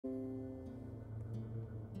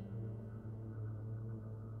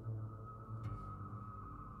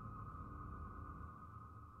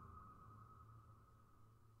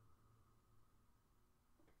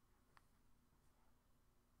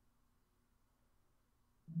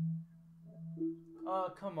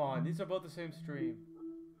Come on. These are both the same stream.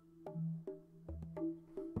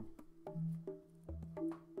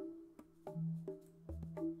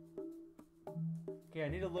 Okay, I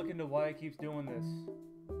need to look into why it keeps doing this.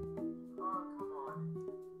 Come on.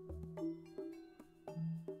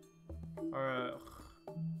 Alright.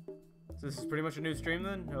 So this is pretty much a new stream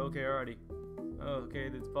then? Okay, alrighty. Okay,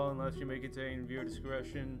 the following live stream may contain viewer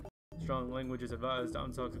discretion. Strong language is advised.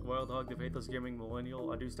 I'm ToxicWildHog, the faithless gaming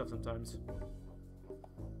millennial. I do stuff sometimes.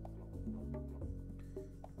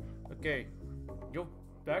 Okay, go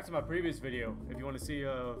back to my previous video if you want to see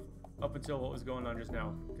up until what was going on just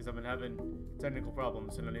now, because I've been having technical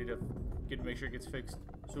problems and I need to make sure it gets fixed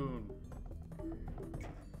soon.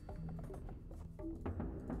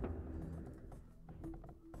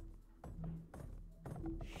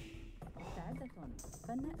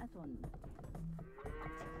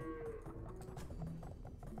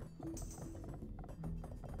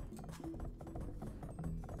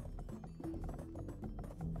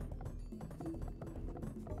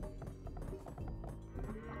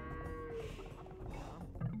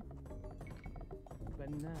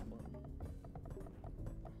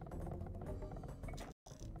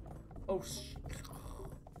 Oh shit.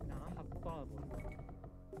 نعم حطاب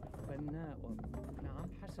بناء نعم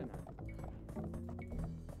حسنا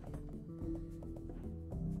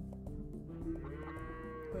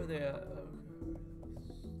Where are they at?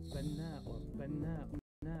 بناء بناء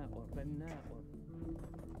بناء بناء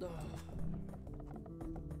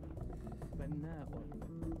بناء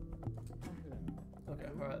أهلا. Okay,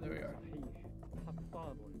 alright, there we are. صحيح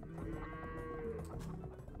حطاب.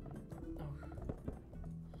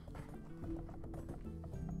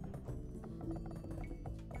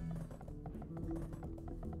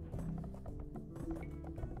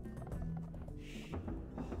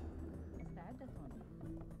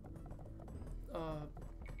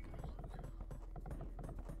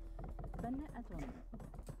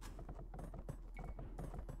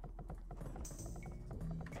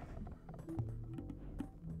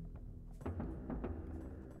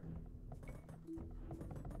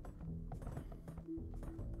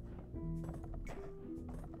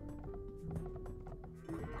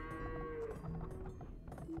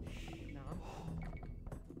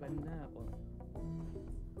 بناء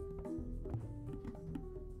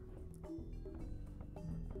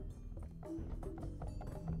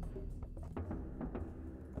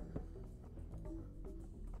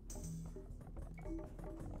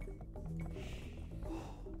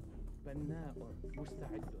بناء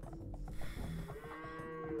مستعد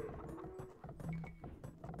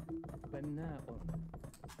بناء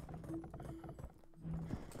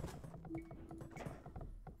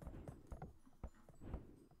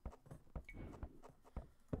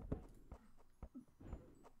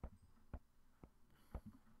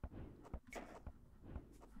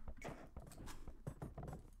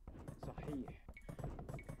صحيح.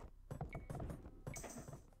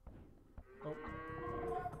 Oh.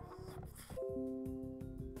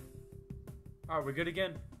 Alright, we're good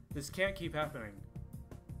again? This can't keep happening.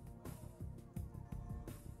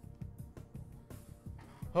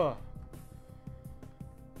 Huh.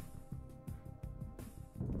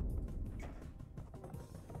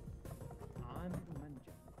 عامل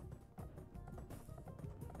منجم.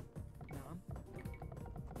 نعم.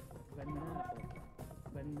 بناء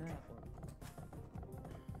بناء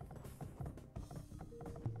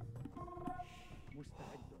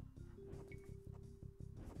مستعد.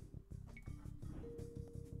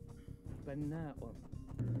 بناء.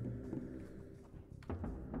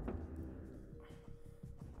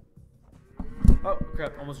 Oh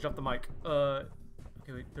crap, almost dropped the mic.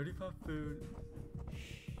 Okay, wait, 35 food.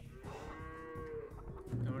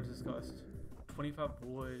 And what does this cost? 25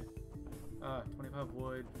 wood. 25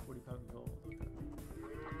 wood, 45 gold. Okay.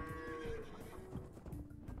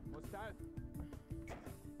 What's that?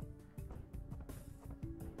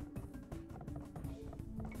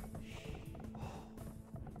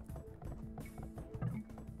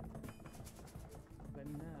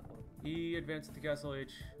 He advanced to Castle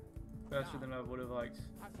H faster than I would have liked.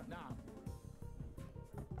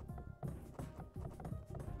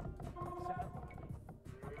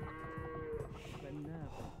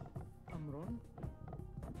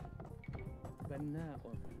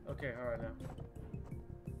 Okay, alright now.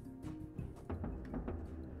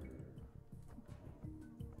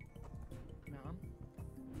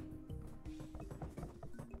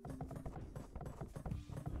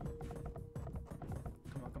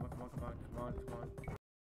 Come on.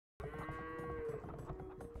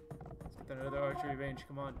 Let's get that another archery range,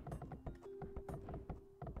 come on.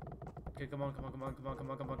 Okay, come on,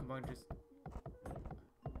 just...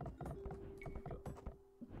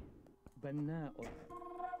 بناء.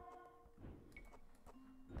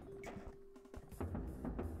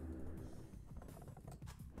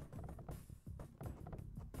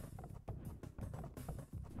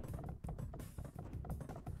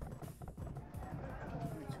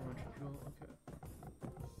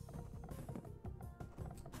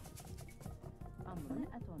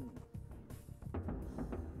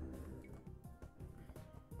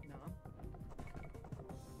 نعم.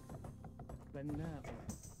 بناء.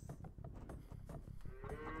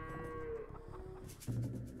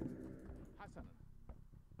 حسنا.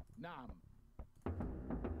 نعم.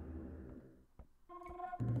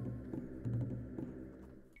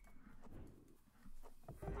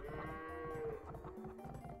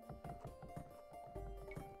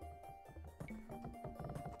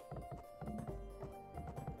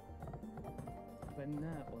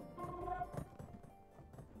 بناء.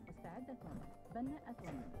 مستعدة. بناءة.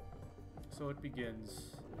 So it begins.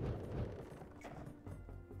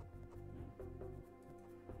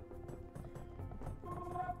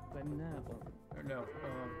 بناء. Or no,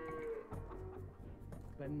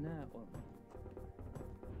 بناء.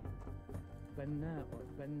 بناء.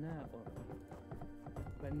 بناء.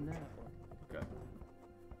 بناء. okay.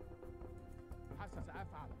 حسنا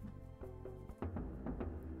سأفعل.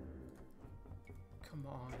 Come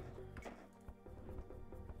on.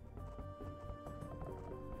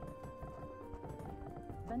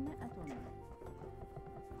 بناءة.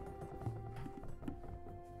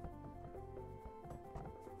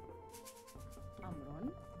 أمر.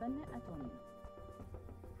 بناءة.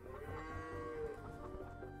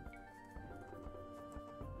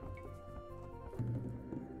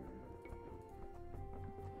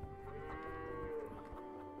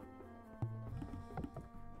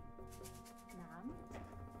 نعم.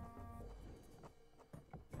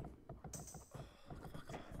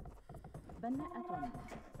 بناءة.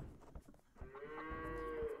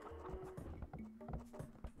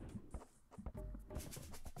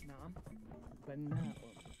 نعم. بناء.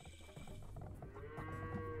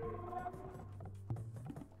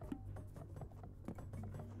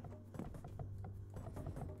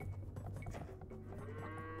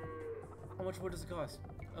 How much wood does it cost?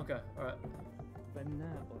 Okay, alright.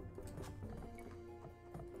 بناء.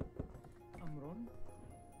 أمر.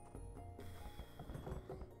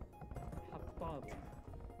 حطاب.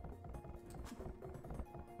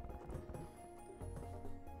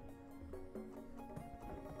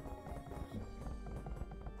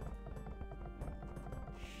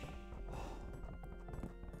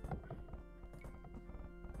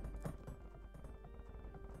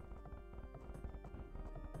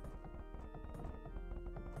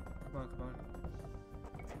 Come on, come on.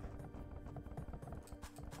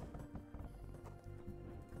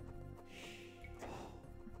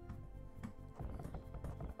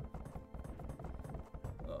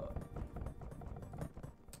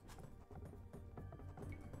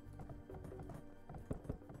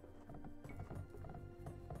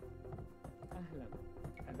 أهلا.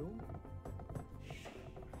 ألو.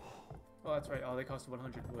 Oh, that's right. Oh, they cost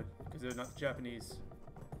 100 wood because they're not Japanese.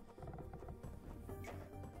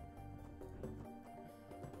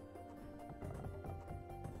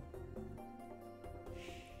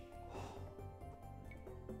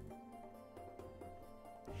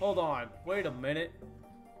 Hold on. Wait a minute.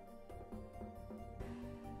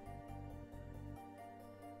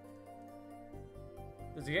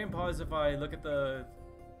 Does the game pause if I look at the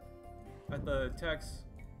text?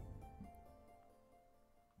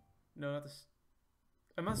 No, not this.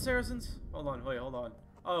 Am I Saracens? Hold on, wait, hold on.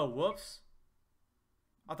 Oh, whoops.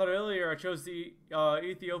 I thought earlier I chose the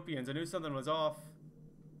Ethiopians. I knew something was off.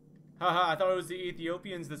 Haha, I thought it was the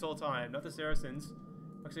Ethiopians this whole time, not the Saracens.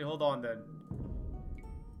 Actually, hold on then.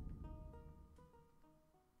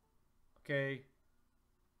 Okay.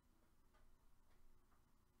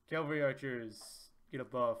 Cavalry archers get a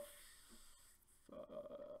buff.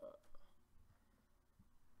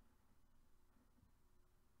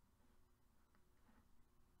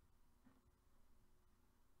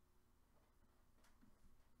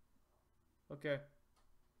 Okay.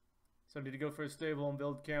 So I need to go for a stable and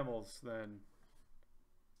build camels then.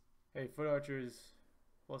 Hey, foot archers,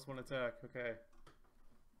 +1 attack. Okay.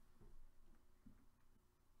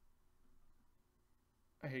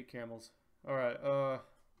 I hate camels. Alright,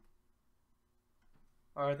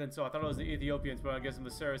 alright then, so I thought it was the Ethiopians, but I guess I'm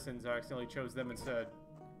the Saracens. I accidentally chose them instead.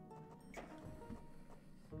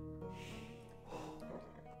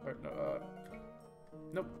 Or, no,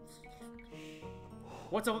 nope.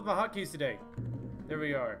 What's up with my hotkeys today? There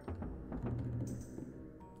we are.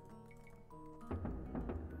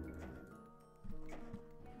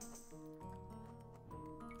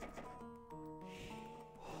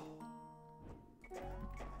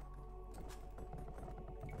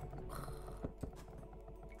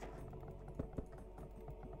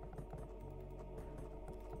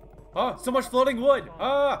 Oh, so much floating wood.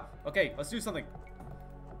 Ah, okay, let's do something.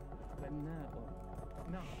 بناء.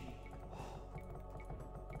 نعم.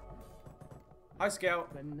 Hi, Scout.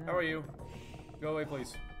 How are you? Go away,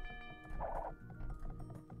 please.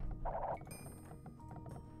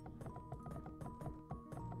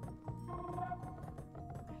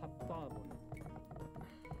 حطاب.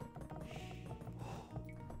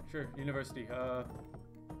 Sure, university.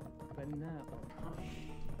 بناء.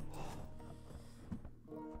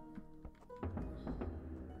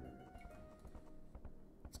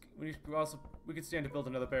 We could stand to build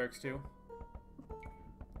another barracks too.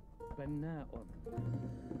 بناء.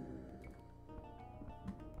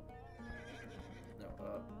 No,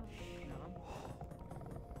 نعم.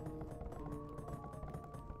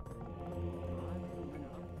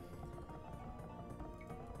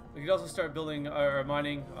 we could also start building or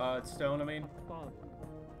mining stone. I mean, حطاب.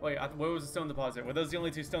 wait, where was the stone deposit? Were those the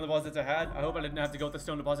only two stone deposits I had? I hope I didn't have to go with the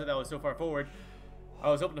stone deposit that was so far forward. I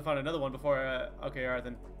was hoping to find another one before. Okay, alright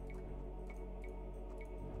then.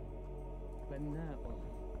 بناء.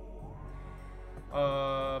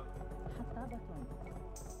 حطابة.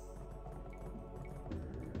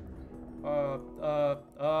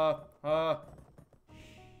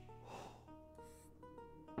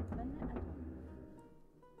 بناءة.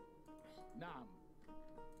 نعم.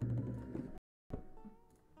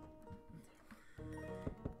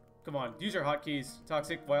 Come on, use your hotkeys.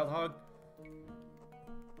 ToxicWildHog.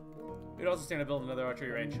 We'd also stand to build another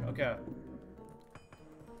archery range. Okay.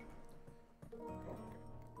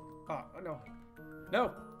 Ah, no.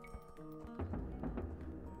 No!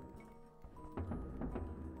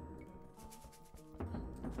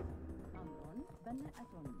 أمر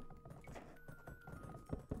بناءة.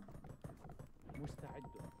 مستعد.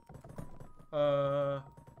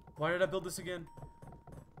 Why did I build this again?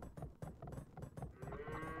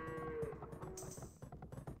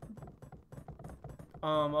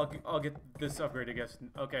 I'll get this upgrade, I guess.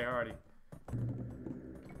 Okay, alrighty.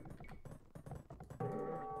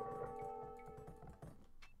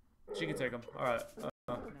 She can take them. Alright.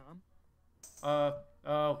 نعم.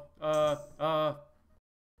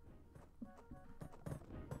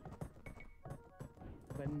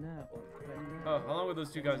 بناء. بناء. How long were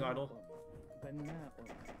those two guys idle? بناء.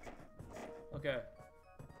 Okay.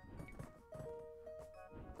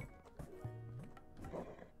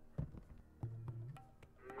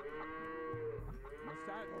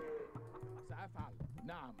 مستعد. سأفعل.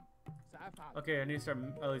 نعم. سأفعل. Okay, I need to start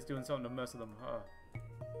at least doing something to mess with them.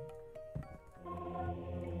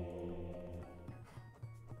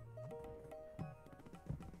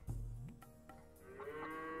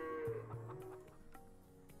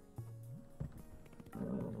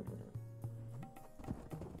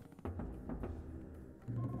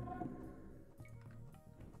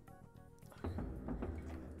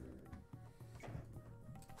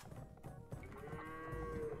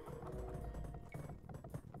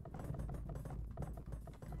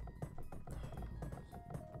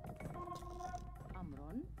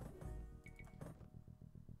 أمر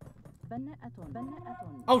بناءة.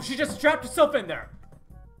 بناءة. Oh, she just trapped herself in there!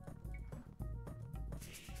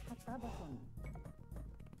 حطابة.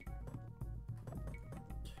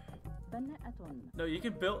 بناءة. No, you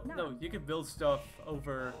can build. No, you can build stuff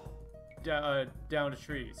over, down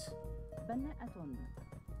trees. بناءة.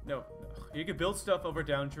 No, you can build stuff over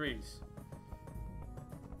down trees.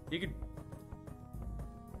 You can.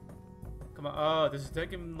 Come on. Oh, this is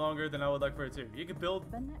taking longer than I would like for it to. You can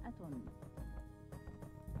build. بناءة.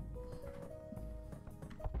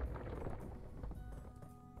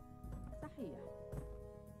 صحيح.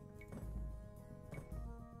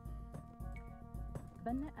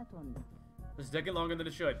 بناءة. This is taking longer than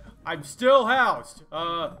it should. I'm still housed.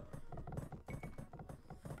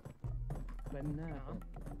 بناء.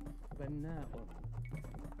 بناء.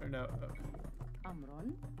 Or no. أمر.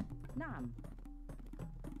 نعم.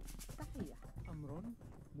 صحيح. أمر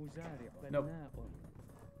مزارع. Nope. بناء.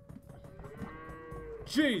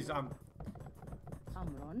 Jeez, I'm.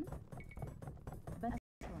 أمر بناءة.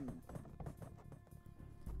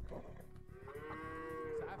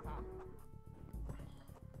 سأفعل.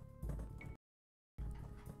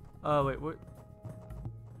 Wait, what?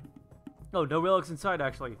 Oh, no relics inside,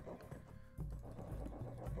 actually.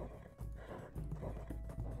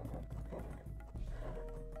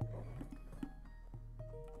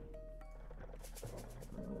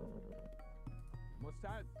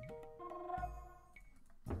 مستعد.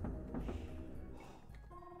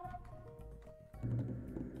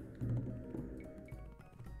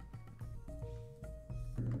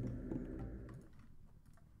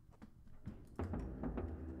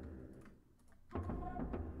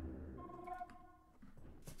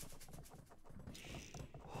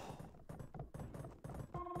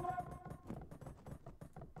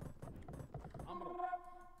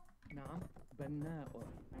 بناء.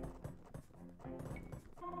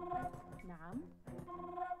 نعم.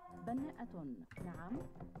 بناءة. نعم.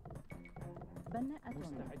 بناءة.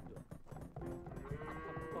 مستعد.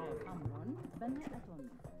 حطاب. أمر. بناءة.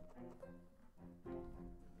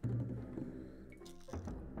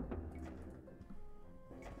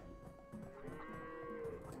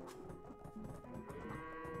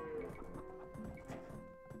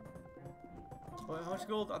 What, how much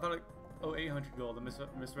gold? I thought it... Oh, 800 gold. I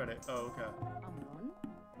misread it. Oh, okay. أمر.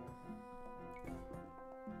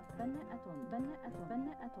 بناءة. بناءة.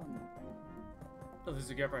 بناءة. Oh, there's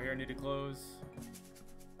a gap right here I need to close.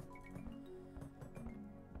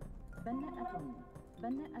 بناءة.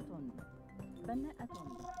 بناءة. بناءة.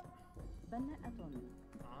 بناءة.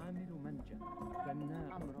 عامل منجا.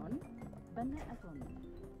 بناء. أمر. بناءة.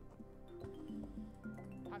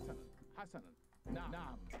 حسنا حسنا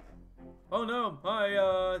نعم. Oh no! Hi,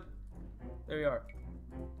 there we are.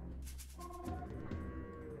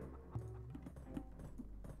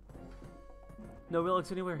 No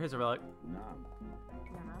relics anywhere? Here's a relic. نعم.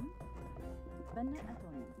 نعم. بناءة.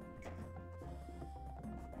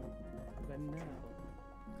 بناء.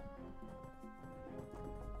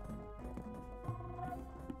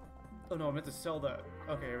 Oh no, I meant to sell that.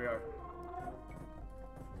 Okay, here we are.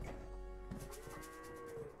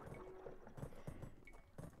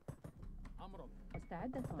 أمر.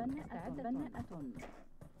 مستعدة. بناءة. بناءة.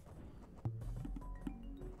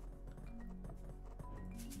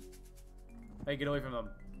 Hey, get away from them.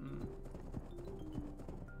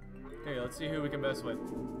 Okay, let's see who we can mess with.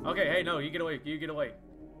 Okay, hey, no, you get away. You get away.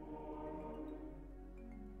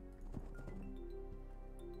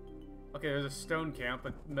 Okay, there's a stone camp,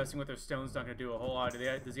 but messing with their stone's not gonna do a whole lot.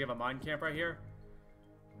 Does he have a mine camp right here?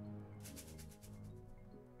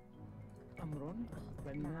 أمر.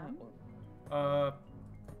 بناء.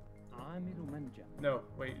 عامل منجا. No,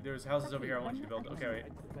 wait, there's houses over here I want you to build. Okay, wait.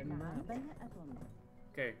 بناء. بناءة.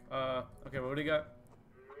 Okay, okay, what do we got?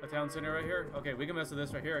 A town center right here? Okay, we can mess with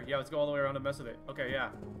this right here. Yeah, let's go all the way around and mess with it. Okay,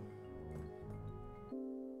 yeah.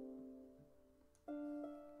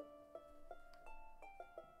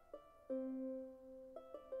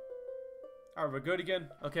 Alright, we're good again?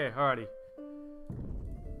 Okay, alrighty.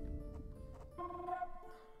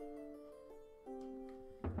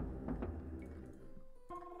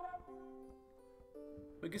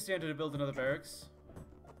 We can stand to build another barracks.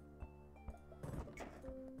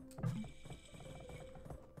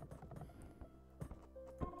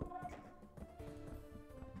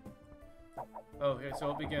 Oh, okay, so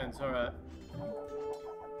it begins. Alright.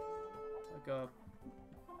 Look up.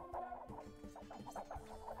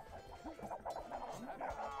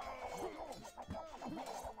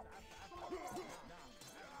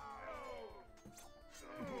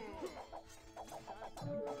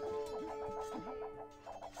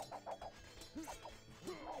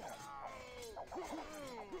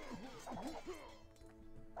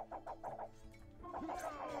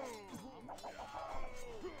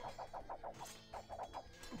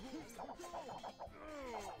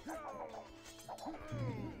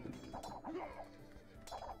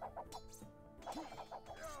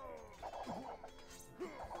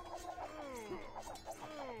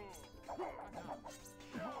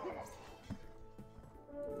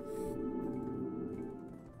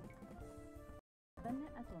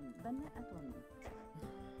 بناءة.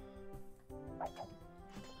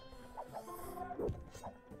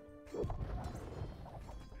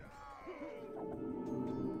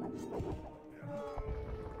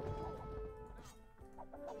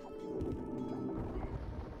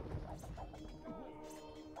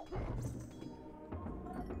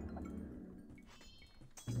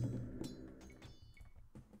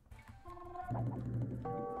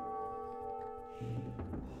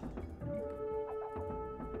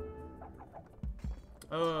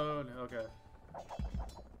 Oh, no, okay.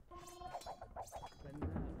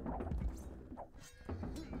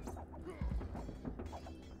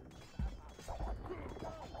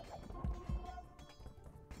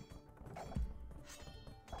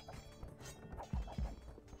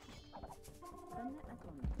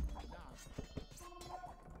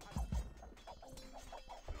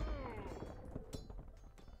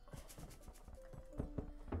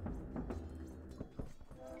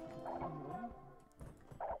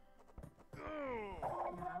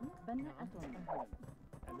 بناءة.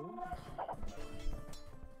 ألو.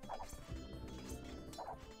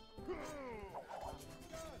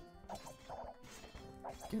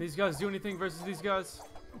 Can these guys do anything versus these guys?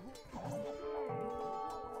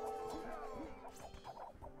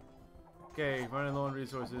 Okay, running low on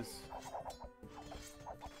resources.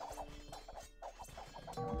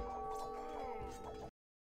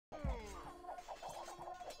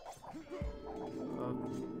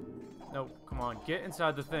 Come on, get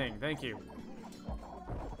inside the thing. Thank you.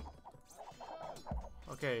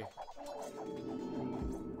 Okay.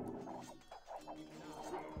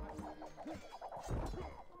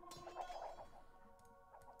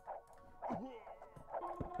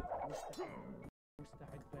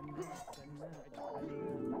 مستعد بناء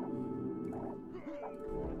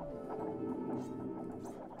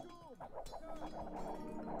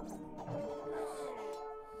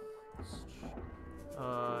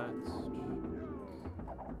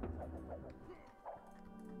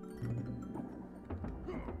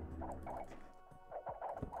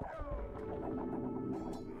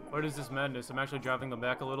What is this madness? I'm actually driving them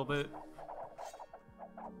back a little bit.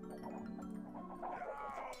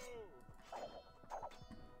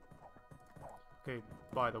 Okay,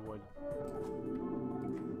 by the wood.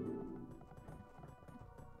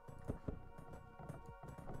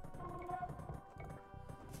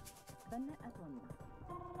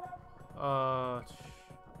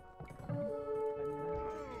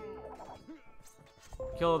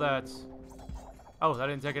 Kill that. Oh, I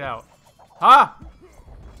didn't take it out. Ha!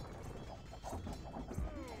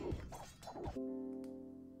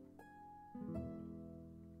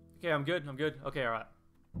 Okay, I'm good. I'm good. Okay, alright.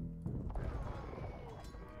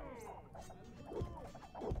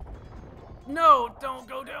 No! Don't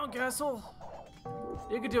go down, castle!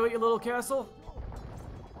 You can do it, you little castle!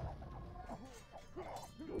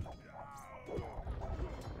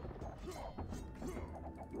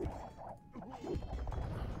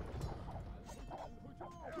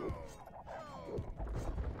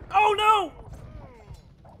 Oh no!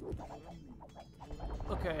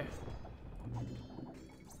 Okay.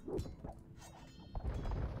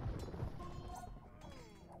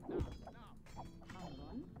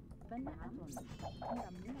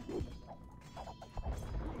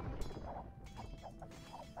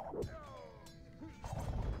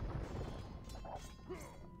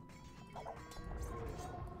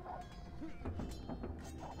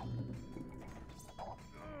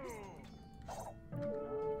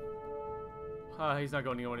 He's not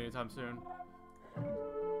going to go anytime soon.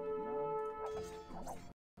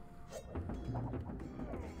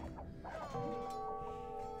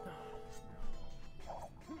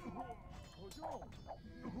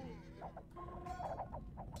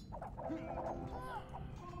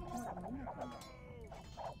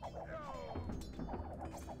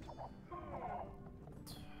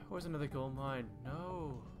 Where's another gold mine?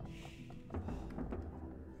 No.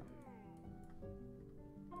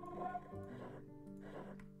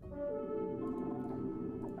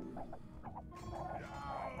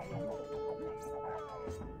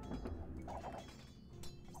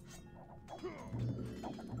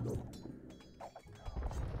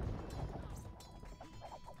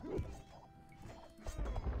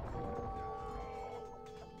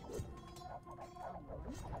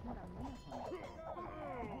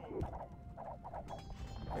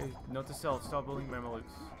 Hey, note to self, stop building Mamelukes.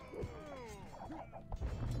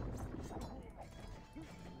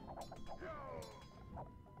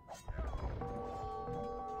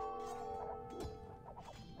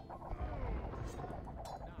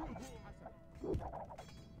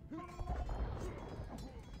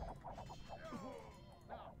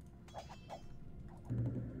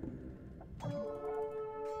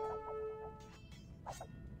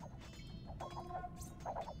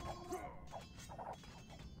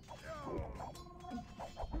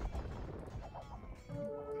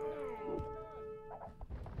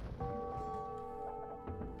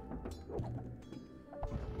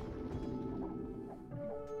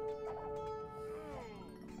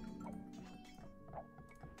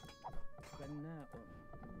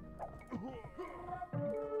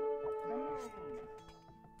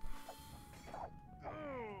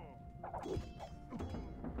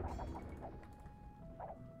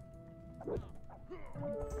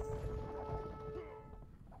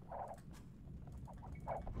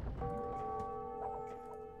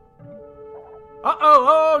 Uh-oh!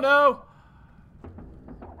 Oh, no!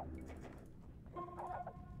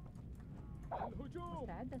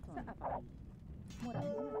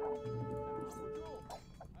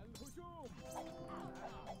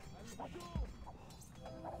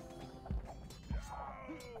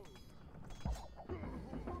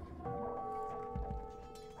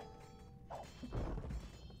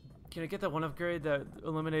 Can I get that one upgrade that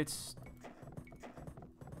eliminates...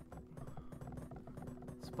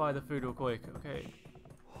 Let's buy the food real quick. Okay.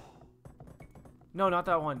 No, not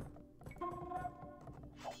that one.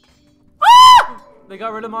 Ah! They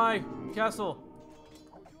got rid of my castle.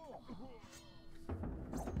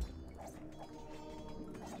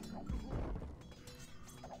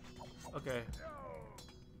 Okay.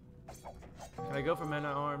 Can I go for men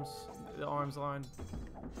at arms? The arms line.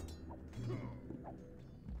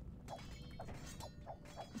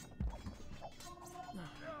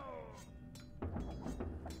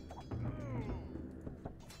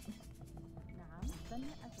 نعم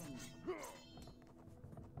بناءة.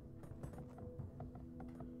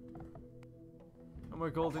 No more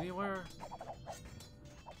gold anywhere?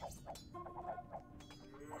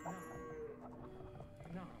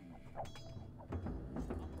 نعم.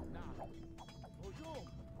 نعم. هجوم.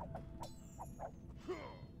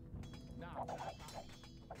 نعم.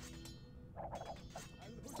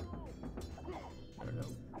 الهجوم. I don't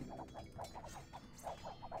know. نعم.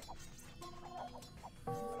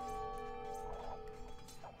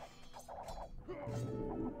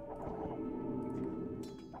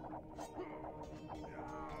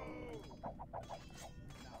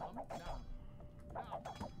 نعم. نعم.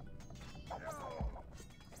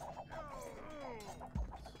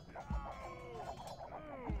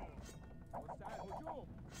 مستعد هجوم.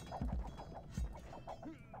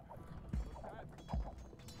 مستعد.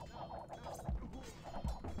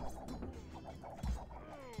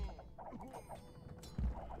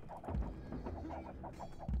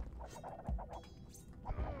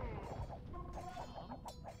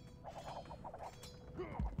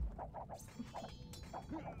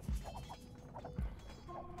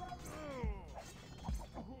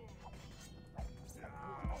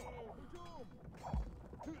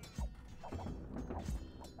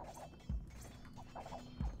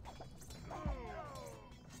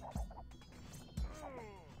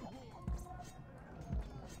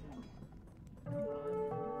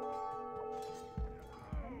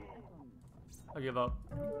 I give up.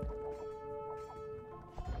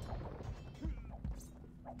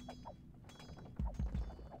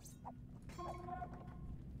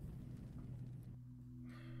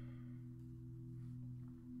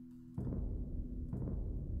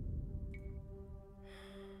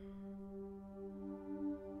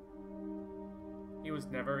 He was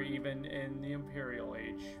never even in the Imperial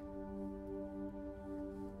Age.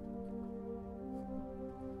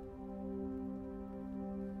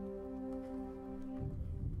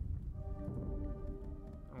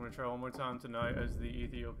 I'm gonna try one more time tonight as the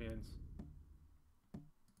Ethiopians.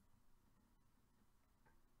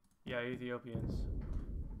 Yeah, Ethiopians.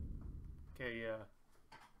 Okay, yeah.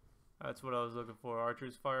 That's what I was looking for.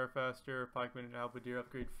 Archers fire faster, pikemen and halberdier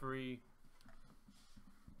upgrade free.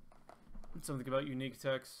 Something about unique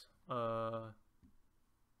techs.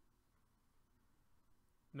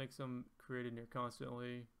 Makes them created near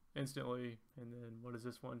instantly. And then what is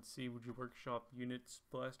this one? Siege workshop units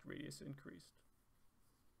blast radius increased.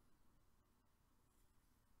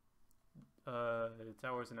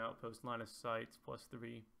 Towers and outpost line of sights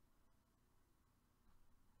 +3.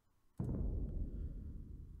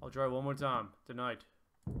 I'll try one more time tonight.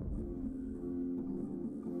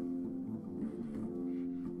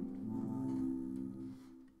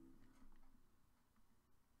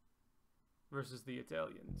 Versus the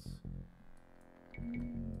Italians.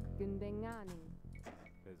 Ginbengani.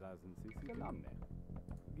 Bezazen sisi kalamne.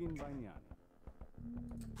 Ginbanyani.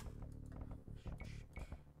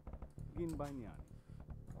 Ginbanyani.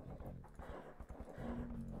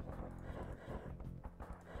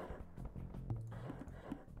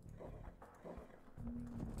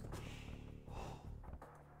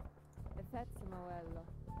 Effetto Moello.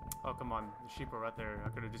 Oh, come on. The sheep are right there. I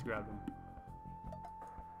could have just grabbed them.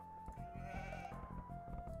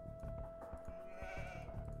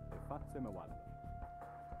 Fatse mewal.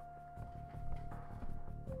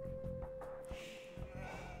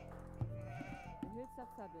 Erhöht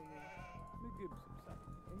Sapsaböning. Megibsipsa.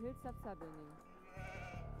 Erhöht Sapsaböning.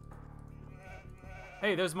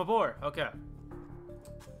 Hey, there's my boar. Okay.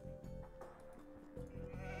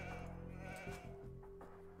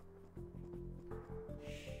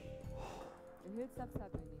 Erhöht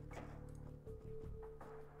Sapsaböning.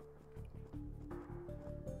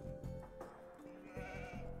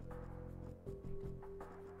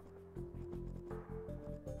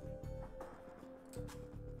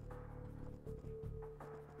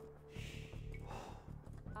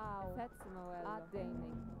 Effetto Moello.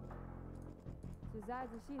 Addeining.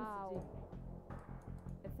 Suzazi Shinsuji.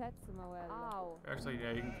 Effetto Moello. Ow. Actually,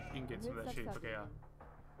 yeah, you can get some of that sheep. Okay, yeah.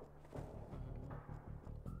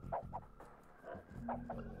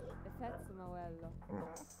 Effetto Moello.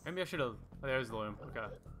 Maybe I should have. Oh, there's the loom. Okay.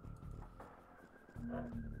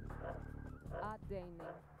 Addeining.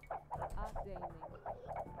 Addeining.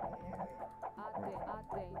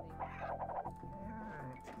 Addeining.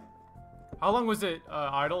 How long was it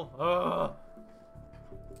idle? Ugh.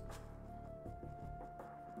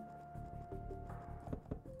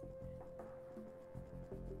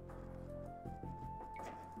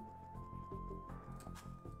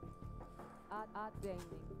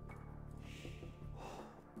 Addaining.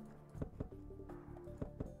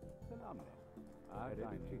 Salamne.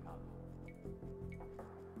 TWH.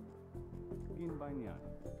 Gin Banyani.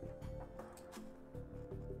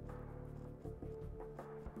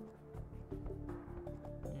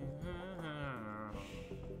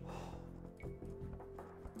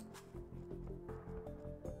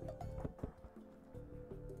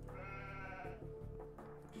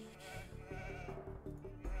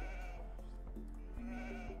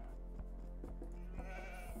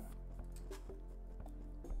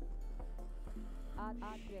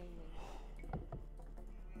 Addaining.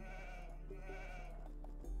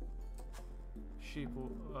 Sheep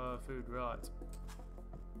food rot.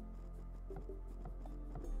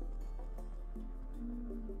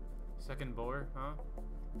 Second boar, huh?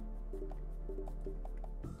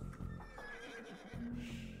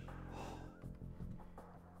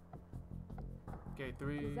 Okay,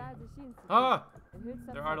 3. Ah!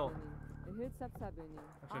 They're idle.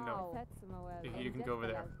 Actually, no. You can go over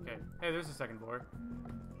there. Okay. Hey, there's a second boar.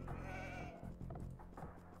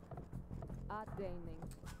 Addaining.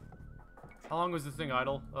 How long was this thing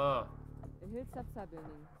idle?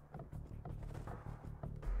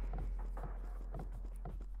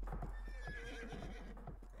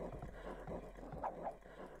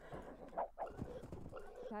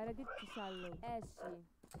 Tayradit Tishallo. Esci.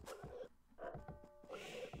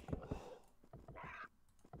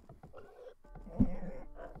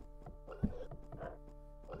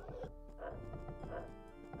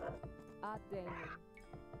 Addaining.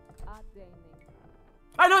 Addaining.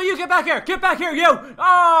 I know you! Get back here! Get back here, you!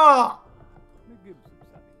 Oh! Megib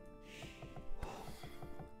subsadi.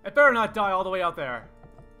 It better not die all the way out there.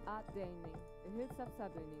 Addaining.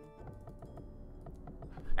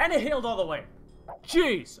 And it healed all the way.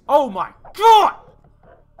 Jeez! Oh my god!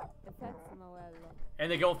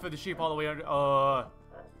 And they go for the sheep all the way under.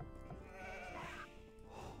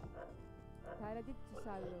 Tayradit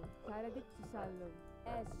Tishallo. Tayradit Tishallo.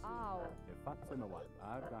 Esci. Ow. Efatsemawal.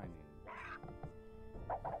 Ardainin.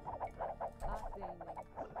 Addaining.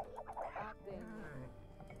 Addaining.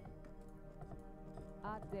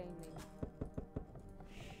 Addaining.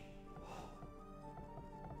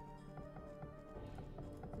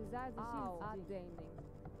 Ow. Addaining.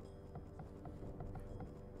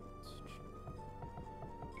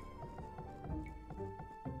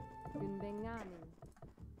 Günbenganing.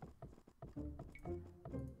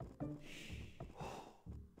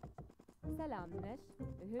 Selamneş.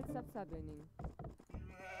 Hülsapsabening.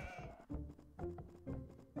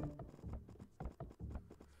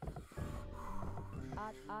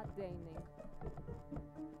 Addaining.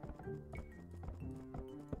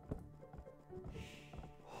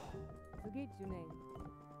 Zugitjuning.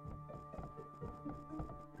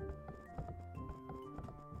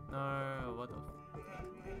 No, what the f-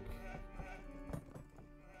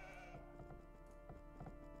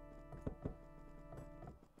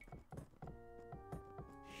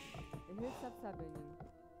 Hülsapsabening.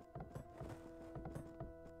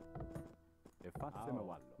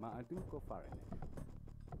 Efatsemawal. Maadunko farine.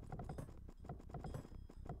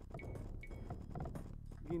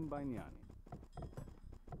 Gin Banyani.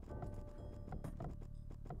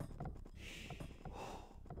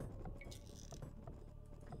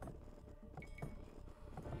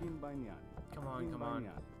 Gin Banyani. Come on, Gin come on.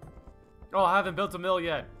 Banyani. Oh, I haven't built a mill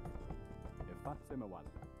yet. Efatsemawal.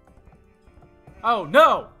 Oh,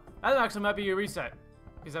 no! That actually might be a reset.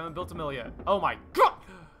 Because I haven't built a mill yet. Oh my god!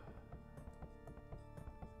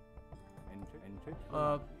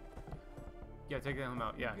 Yeah, take them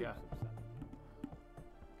out. Yeah, yeah.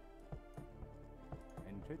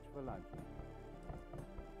 Entrich Valagi.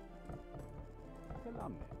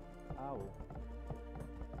 Salamne. Ow.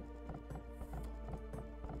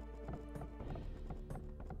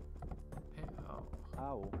 Hey, oh.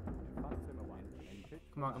 Ow. Efatsemawal. Entrich.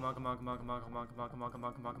 Come on, come on, come on, come on, come on, come on, come on, come on, come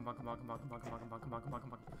on, come on, come on, come on, come on, come on, come on, come on, come on, come on,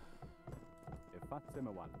 come on.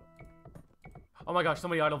 Efatsemawal. Oh my gosh, so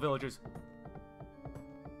many idle villagers.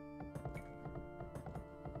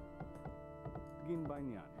 Gin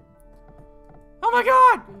Banyani. Oh my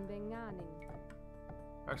god! Günbenganing.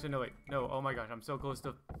 Actually, no, wait. No, oh my gosh, I'm so close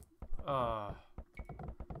to...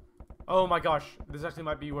 Oh my gosh, this actually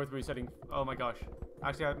might be worth resetting. Oh my gosh.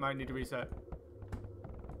 Actually, I might need to reset.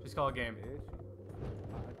 Just call it game.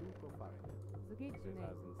 Maadunko farine.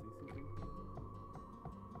 Zugitjuning.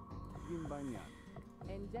 Gin Banyani.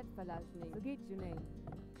 Enjet Falashning. Zugitjuning.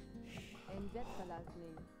 Enjet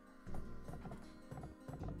Falashning.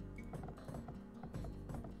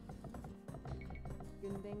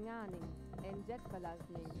 Günbenganing. Enjet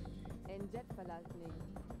Falashning. Enjet Falashning.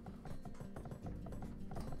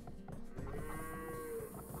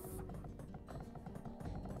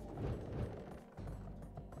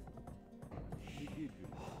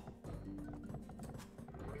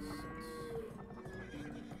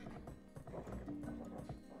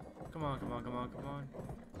 Come on, come on, come on, come on.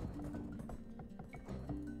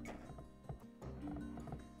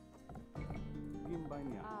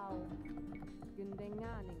 Ginbanyan. Au.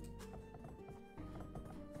 Gundenganing.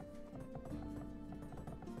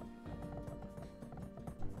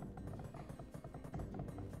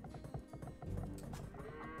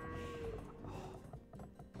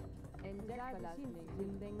 Enjekvalasning.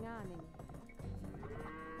 Gundenganing.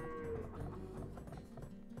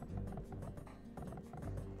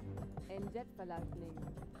 Enjetvalasning.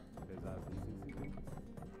 Bezazi sisitin.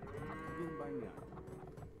 Ginbanyan.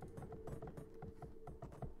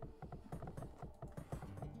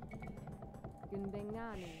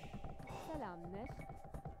 Gundenganing. Salamnesh.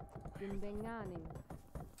 Gundenganing.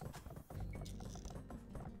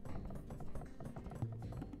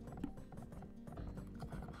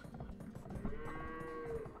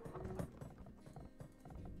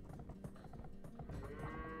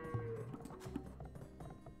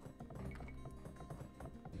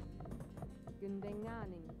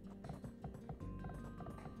 Gundenganing.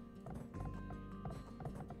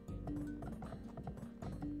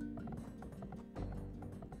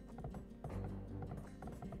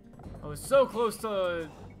 I was so close to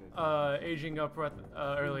aging up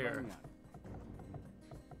earlier. Ginbanyan.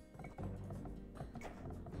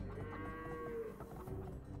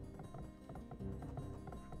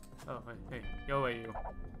 Oh, hey, go away, you.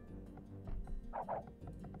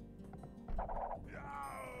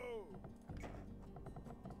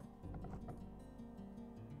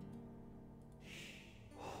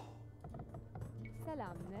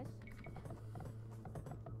 Salamnesh.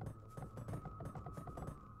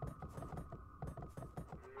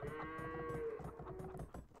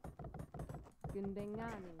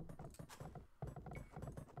 Gundenganing.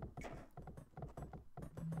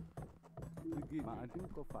 Begin. Maadim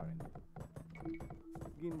ko farin.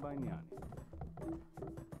 Ginbanyan.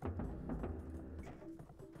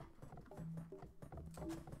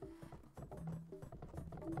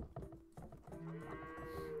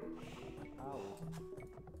 Au.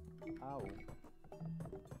 Au.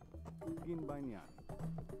 Ginbanyan.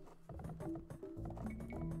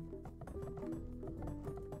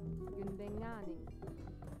 Gundenganing.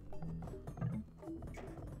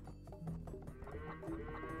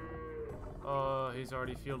 He's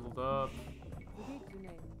already fielded up.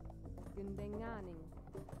 Vigijune. Gundenganing.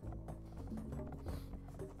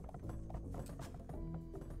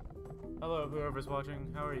 Hello, whoever's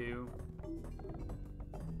watching. How are you?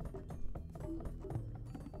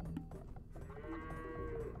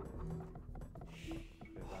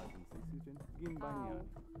 Bezazi sisitin. Au. Ginbanyan.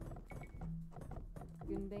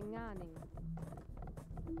 Gundenganing.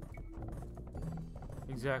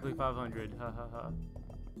 Exactly 500. Ha ha ha.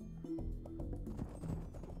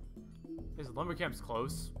 His lumber camp's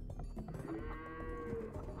close.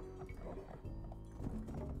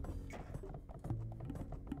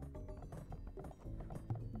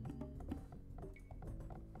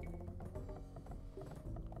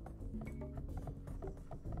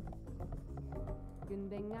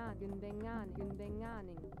 Gundenganing.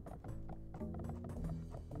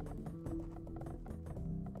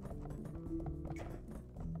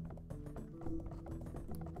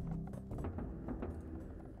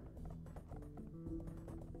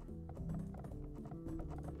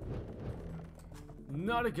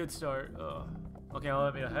 Not a good start. Ugh. Okay,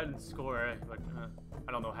 I'll be ahead and score, but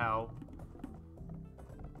I don't know how.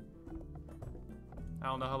 I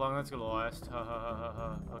don't know how long that's gonna last. Ha ha ha ha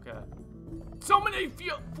ha. Okay. So many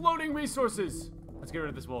floating resources! Let's get rid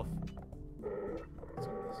of this wolf. Let's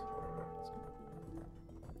do this.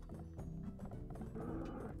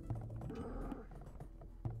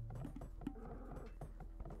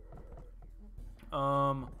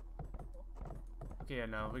 Okay, yeah,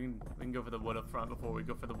 no, we can go for the wood up front before we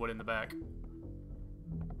go for the wood in the back.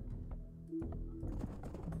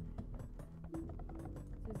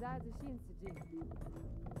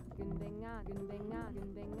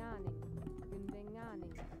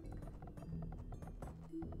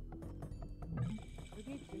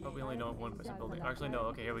 Oh, we only know 1% building. Actually, no.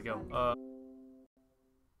 Okay, here we go.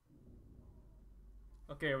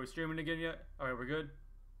 Okay, are we streaming again yet? Alright, we're good?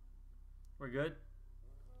 We're good?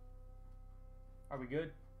 Are we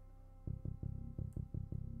good?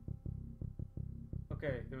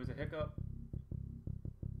 Okay, there was a hiccup.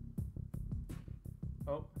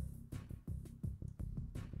 Oh.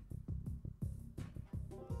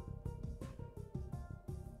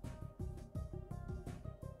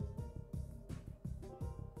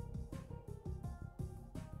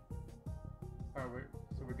 Alright,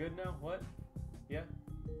 so we're good now? What? Yeah?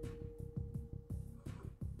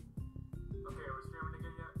 Okay, are we streaming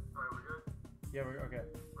again yet? Alright, we're good? Yeah, we're okay.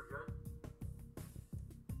 We're good?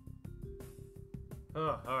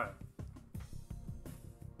 Ugh, alright.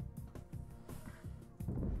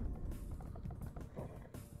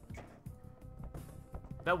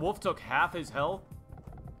 That wolf took half his health?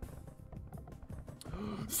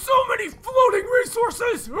 So many floating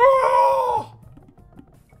resources! Oh!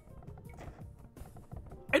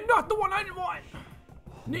 And not the one I want!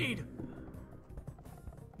 Need!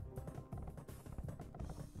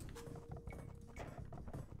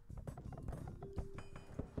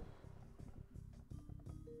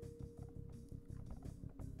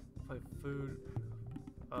 Play food.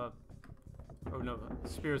 Oh no,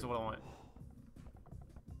 spears are what I want.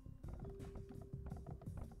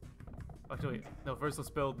 Actually, no, first let's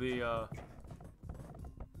build the,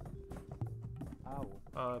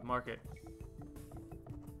 market.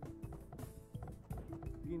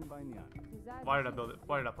 Why did I build it?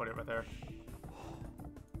 Why did I put it right there?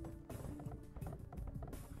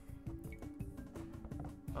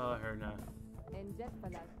 Here now. انجد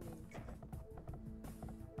فلاتني.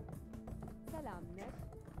 سلام نت.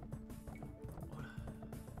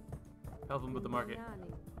 Help him with the market.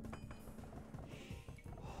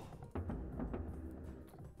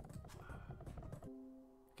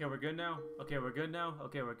 Okay, we're good now. Okay, we're good now.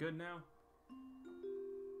 Okay, we're good now.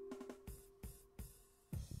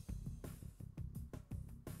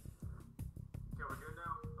 Okay, we're good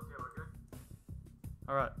now. Okay, we're good.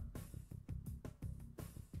 All right.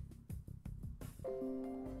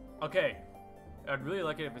 Okay. I'd really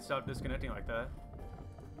like it if it stopped disconnecting like that.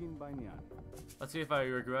 Let's see if I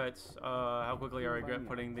regret how quickly I regret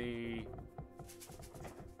putting the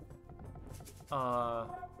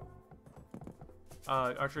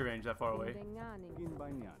archery range that far away.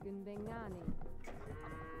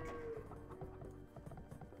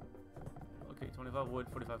 Okay, 25 wood,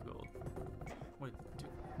 45 gold. Wait, dude.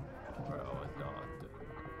 Bro, it's not.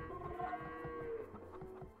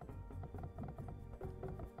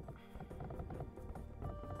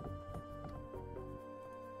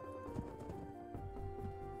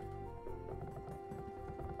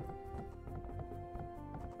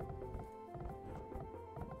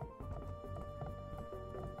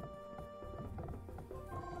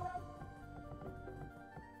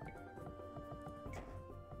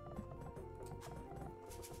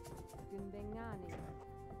 Gunbengani.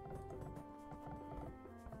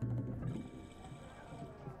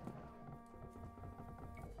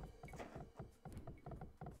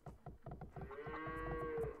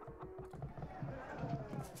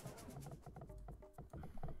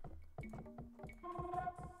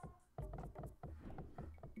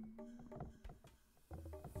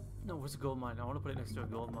 No, where's the gold mine? I want to put it next to a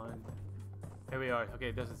gold mine. Here we are.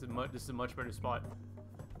 Okay, this is a much better spot.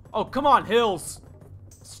 Oh, come on, hills!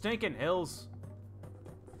 Stinking hills.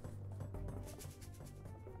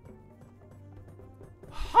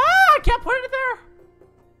 Ah, I can't put it there!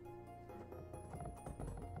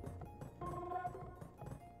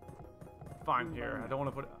 Fine, here. I don't want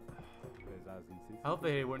to put it. I hope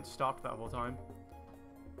they weren't stopped that whole time.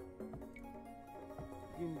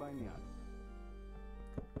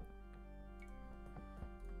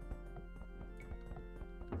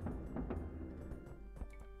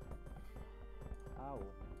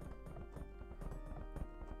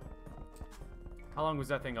 How long was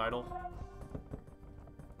that thing idle?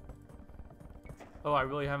 Oh, I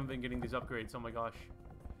really haven't been getting these upgrades. Oh my gosh.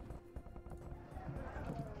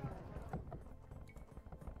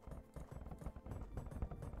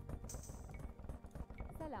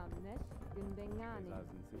 Salam Nesh, Gunbengani.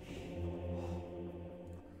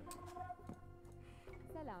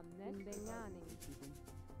 Salam Nesh, Gunbengani.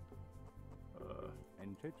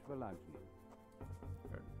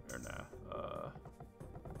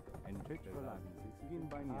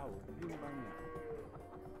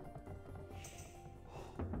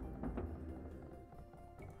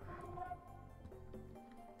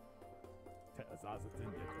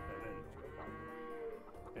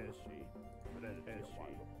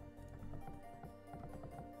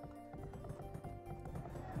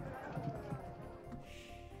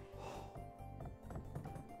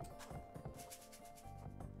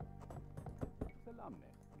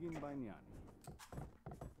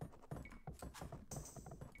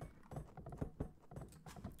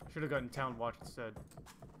 Should have gotten town watch instead.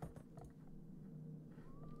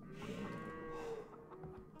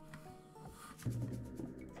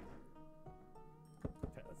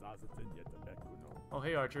 Oh,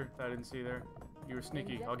 hey Archer, that I didn't see there. You were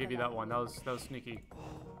sneaky. I'll give you that one. That was sneaky.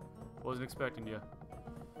 Wasn't expecting you.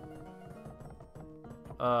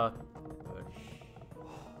 Or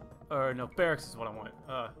no, barracks is what I want.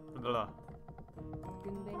 Blah.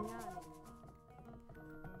 Gunbengani.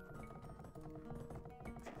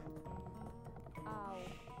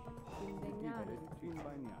 Dingani. Gin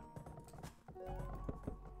Banyan.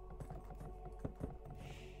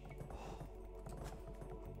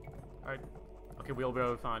 Alright. Okay,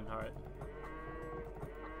 wheelbarrow, fine. Alright.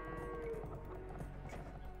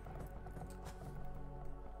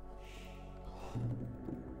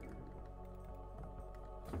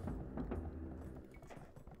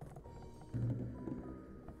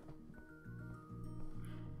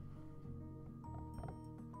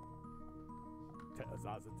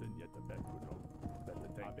 Teazazatin yet the Bekuno, that the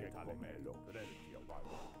Tank Comelo, Heredity of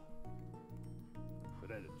Wago.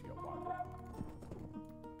 Heredity of Wago.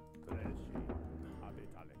 Hereshi,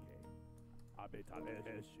 Abetaleke.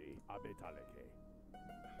 Abetaleke, Abetaleke.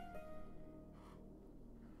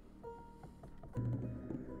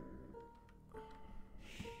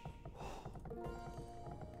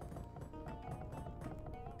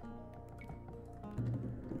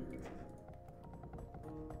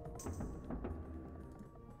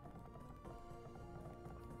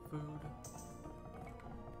 Food.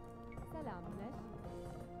 Selamnesh.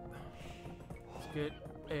 Let's get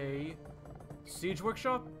a siege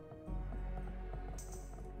workshop.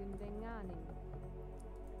 Dingani.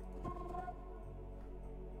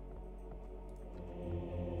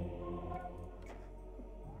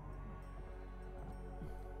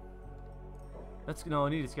 No, I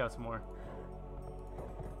need to scout some more.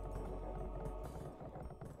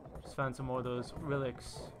 Just found some more of those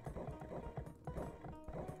relics.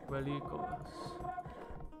 Relicos.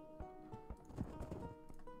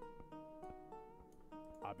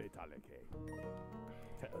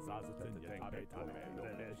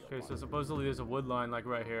 Okay, so supposedly there's a wood line like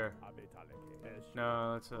right here.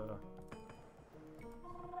 No, it's a.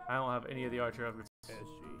 I don't have any of the archer upgrades.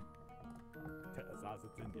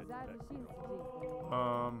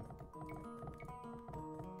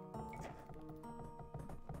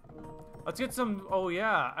 Let's get some. Oh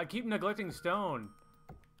yeah, I keep neglecting stone.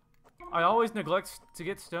 I always neglect to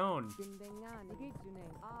get stone.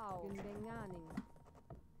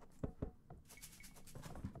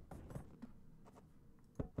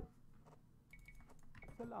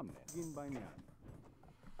 Salamne. Gin Banyan.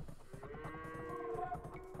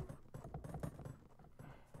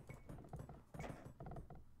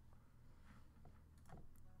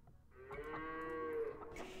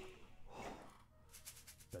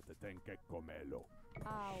 That the Tank Comelo.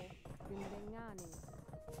 Ow. Dingani.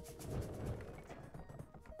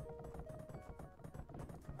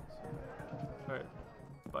 Alright,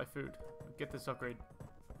 buy food. Get this upgrade.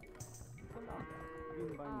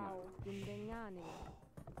 Gin Banyan. Ow. Dingani.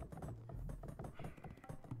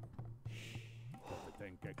 That the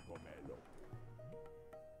Tank Comelo.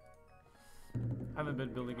 Haven't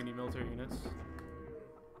been building any military units.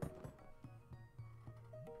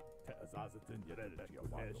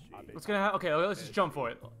 What's gonna happen? Okay, let's just jump for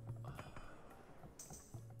it.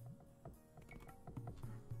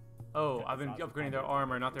 Oh, I've been upgrading their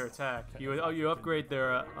armor, not their attack. You upgrade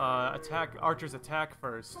their attack, archer's attack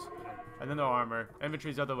first, and then their armor.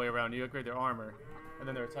 Infantry's the other way around. You upgrade their armor, and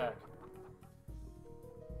then their attack.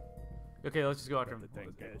 Okay, let's just go after him.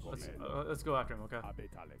 Let's go after him, okay?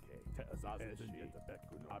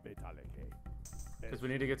 Because we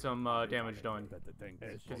need to get some damage done.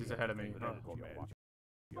 Because he's ahead of me. Huh?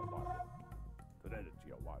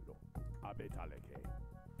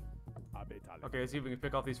 Okay, let's see if we can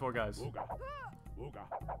pick off these 4 guys.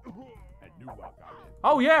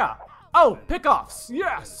 Oh yeah! Oh, pickoffs!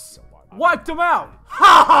 Yes! Wiped them out!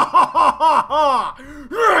 Ha ha ha ha ha!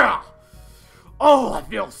 Yeah! Oh, I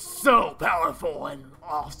feel so powerful and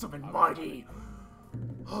awesome and mighty.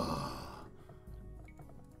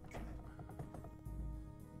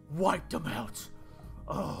 Wiped them out.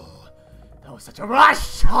 Oh, that was such a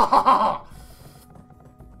rush.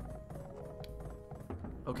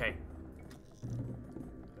 Okay.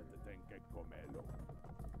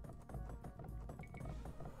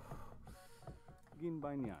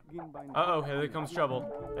 Uh-oh, here comes trouble.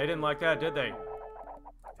 They didn't like that, did they?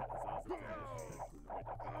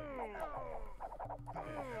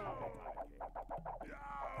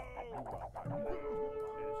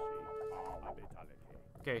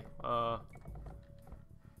 Okay, oh,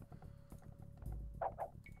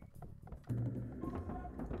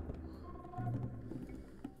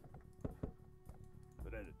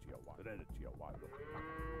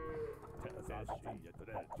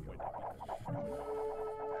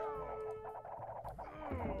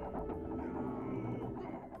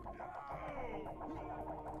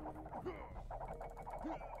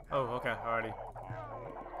 okay, alrighty.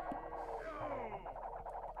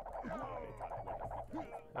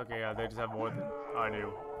 Okay, yeah, they just have more than I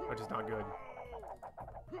do, which is not good.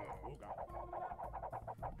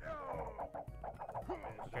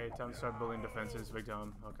 Okay, time to start building defenses, big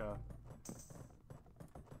time. Okay.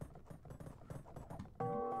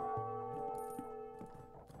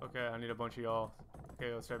 Okay, I need a bunch of y'all.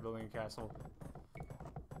 Okay, let's start building a castle.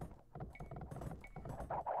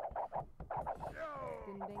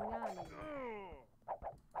 Gundenganin.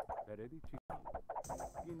 Peredi Chikan.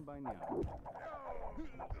 Ginbanyan.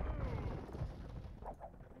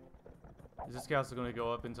 Is this castle gonna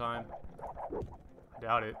go up in time?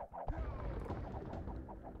 Doubt it.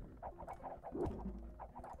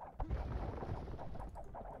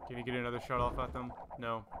 Can you get another shot off at them?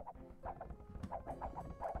 No.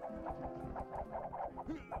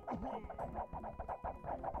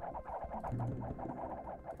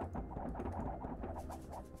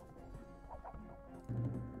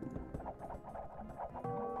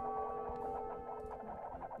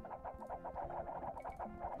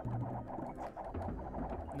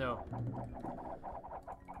 No.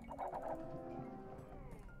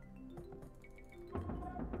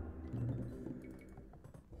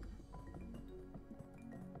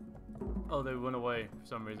 Oh, they went away for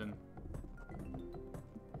some reason.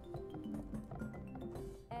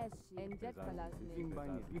 Enjet Palazning.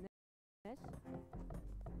 Ginbanyan.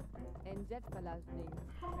 Enjet Palazning.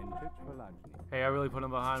 Enchech Palajni. Hey, I really put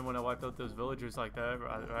them behind when I wiped out those villagers like that,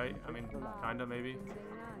 right? I mean, kinda, maybe.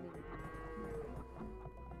 Gundenganin.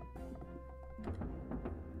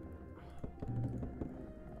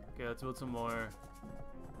 Okay, let's build some more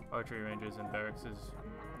archery ranges and barracks.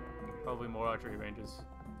 Probably more archery ranges.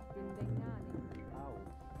 Gundenganin. Au.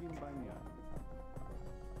 Ginbanyan.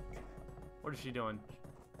 What is she doing?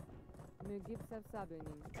 Mugib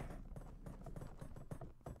Sabsabening.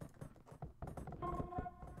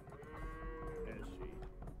 Eshi.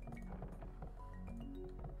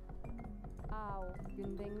 Au.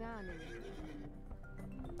 Gundenganin.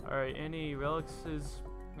 Alright, any relics is...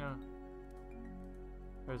 No.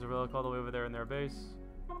 There's a relic all the way over there in their base.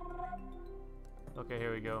 Okay,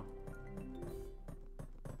 here we go.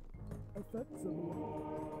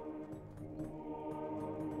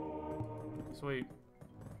 Sweet.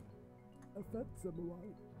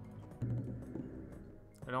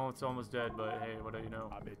 I know it's almost dead, but hey, what do you know?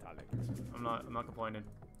 Abetalek. I'm not complaining.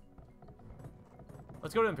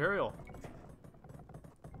 Let's go to Imperial.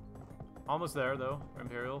 Almost there though,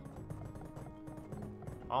 Imperial.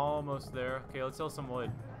 Almost there. Okay, let's sell some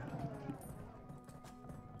wood.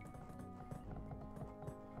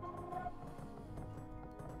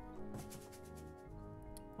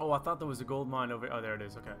 Oh, I thought there was a gold mine over. Oh, there it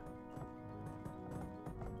is. Okay.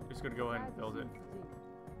 Just gonna go ahead and build it.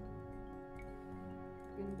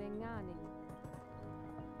 Gundenganin.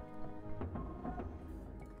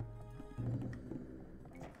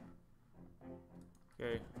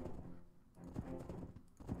 Okay.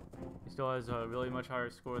 He still has a really much higher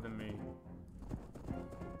score than me.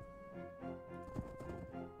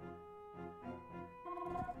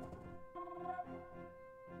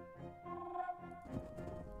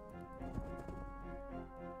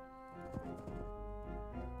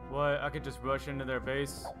 What? I could just rush into their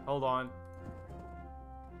base? Hold on.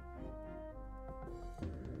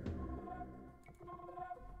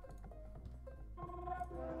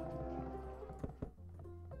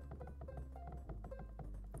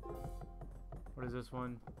 What is this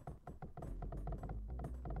one?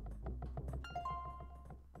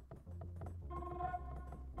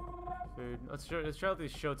 Food. Let's try out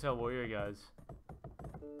these Shotel Warrior guys.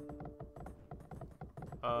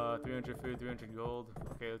 300 food, 300 gold.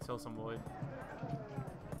 Okay, let's sell some wood.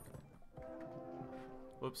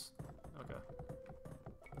 Whoops. Okay.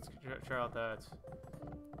 Let's try out that.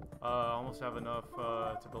 Almost have enough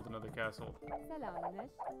to build another castle. Salamnesh.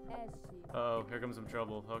 Eshi. Oh, here comes some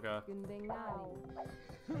trouble. Okay.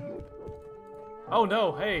 Gundenganin. Oh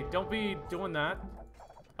no! Hey, don't be doing that.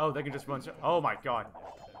 Oh, they can just run. Oh my god.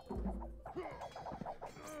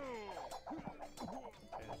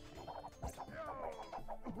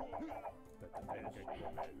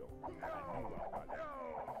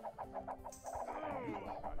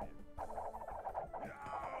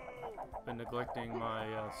 Been neglecting my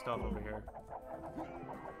stuff over here.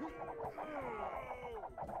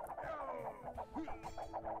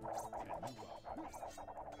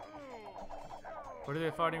 What are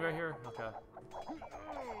they fighting right here? Okay.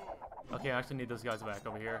 Okay, I actually need those guys back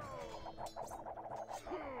over here.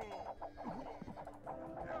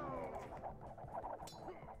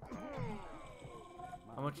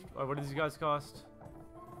 How much? What do these guys cost?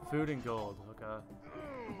 Food and gold. Okay.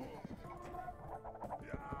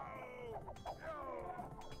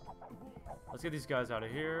 Let's get these guys out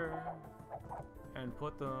of here and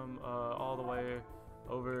put them all the way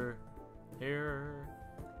over here.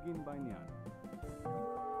 Ginbanyan.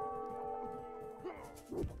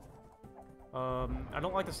 I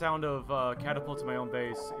don't like the sound of catapults in my own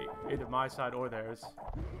base, either my side or theirs.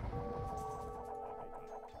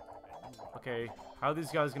 Okay, how are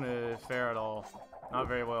these guys gonna fare at all? Not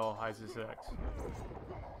very well, I suspect.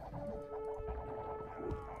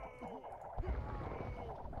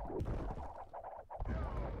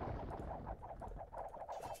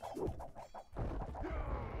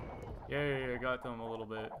 Yeah, got them a little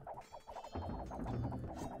bit.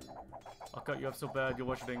 I'll cut you up so bad, you'll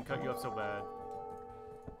watch it and cut you up so bad.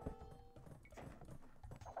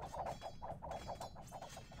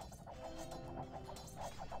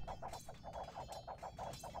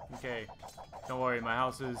 Okay, don't worry, my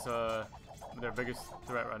house is their biggest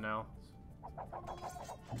threat right now.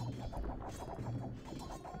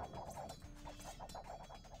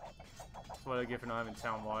 That's what I get for not having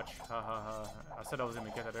town watch. Ha ha ha. I said I was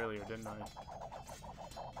gonna get that earlier, didn't I?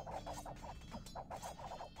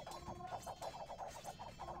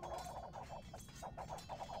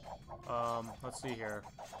 Let's see here.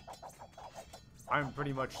 I'm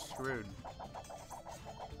pretty much screwed.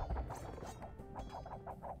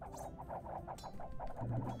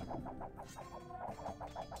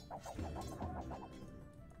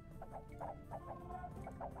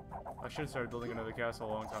 I should have started building another castle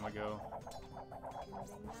a long time ago.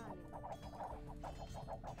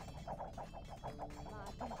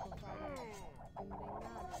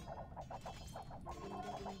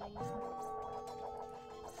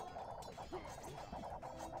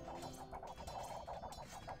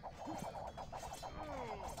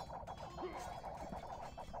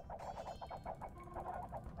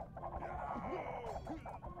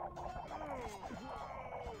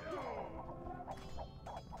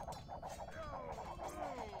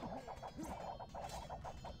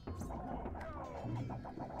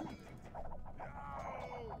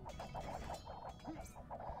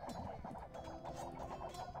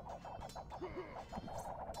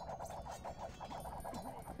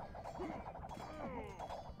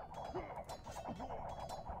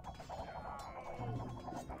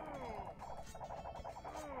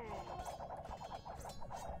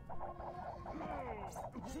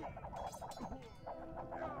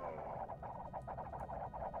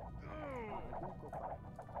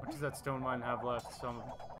 What does that stone mine have left? Some.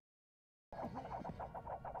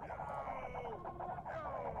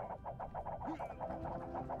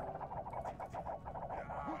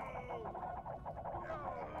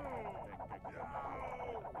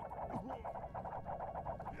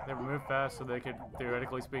 They were moved fast so they could,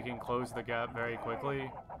 theoretically speaking, close the gap very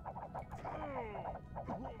quickly.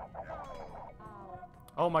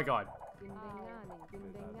 Oh my god.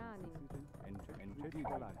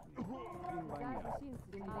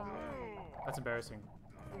 That's embarrassing.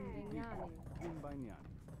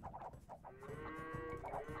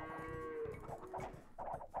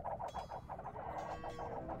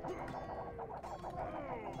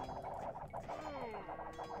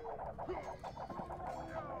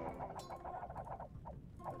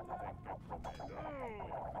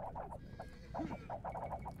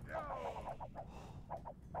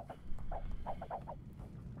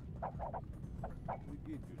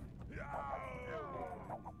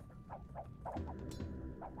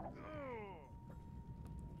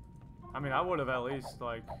 I mean, I would have at least,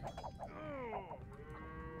 like...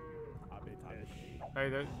 Hey,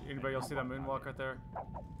 there, anybody else see that moonwalk right there?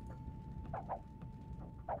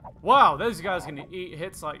 Wow, those guys can eat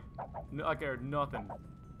hits like they're nothing.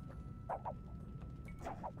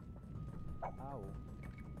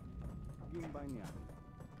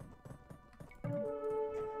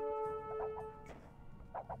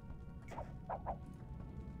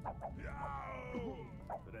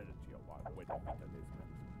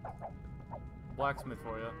 Blacksmith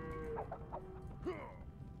for you.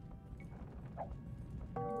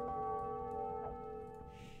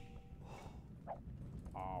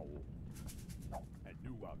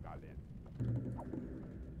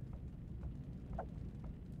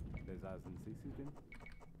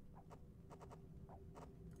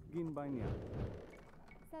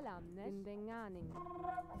 Selam Dindenganing.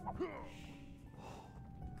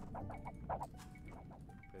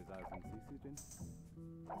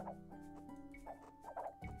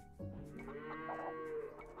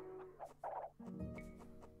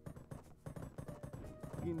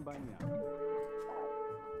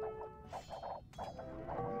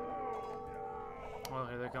 Oh,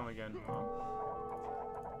 here they come again.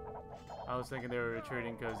 I was thinking they were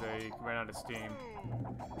retreating because they ran out of steam.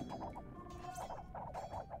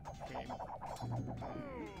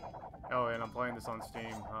 Oh, and I'm playing this on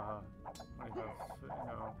Steam. Haha.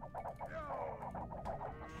 No.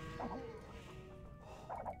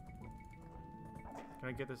 Can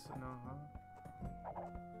I get this? No, huh?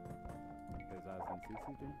 Besaßen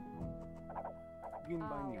Sicily?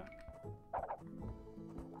 Ginbagnan.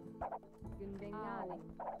 Gundengali.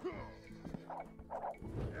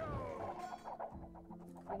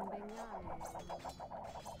 Gundengali.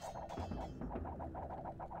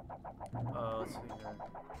 Let's see here.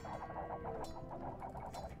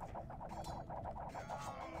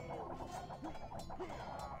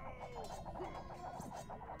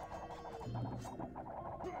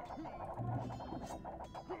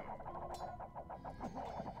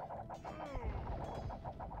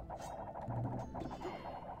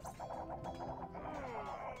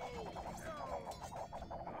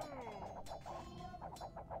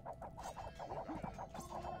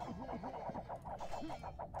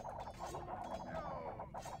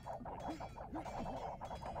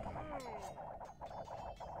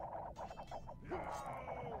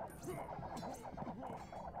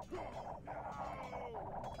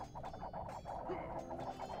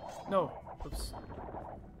 No. Oops.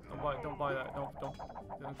 Don't buy that.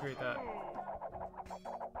 Don't create that.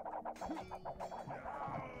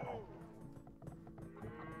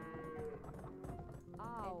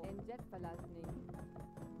 Ow. En jetverlasting.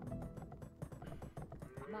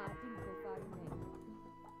 Maating vervaardiging.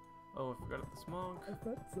 Oh, I forgot the smoke.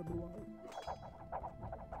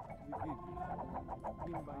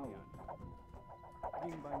 Ginbagnan.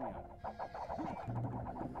 Ginbagnan.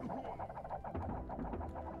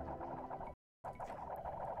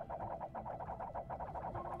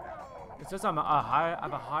 It says I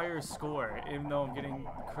have a higher score, even though I'm getting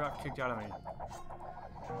crap kicked out of me.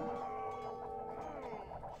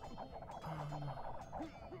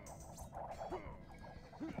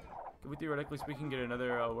 Can we theoretically speaking get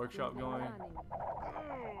another workshop going?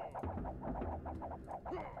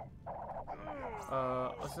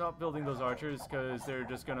 Let's stop building those archers because they're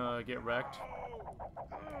just gonna get wrecked.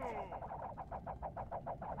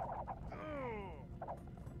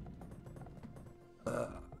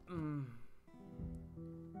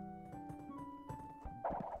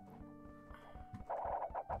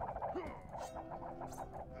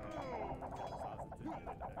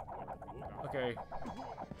 Okay.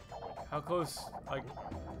 How close, like,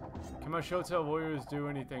 can my Shotel warriors do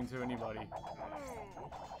anything to anybody?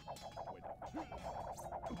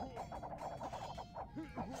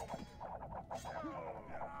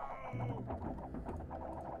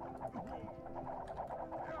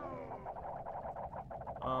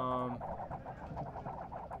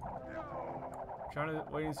 Trying to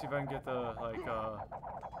wait and see if I can get the, like,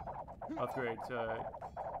 upgrade to,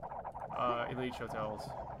 elite Shotels.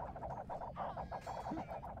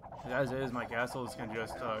 As is, my castles can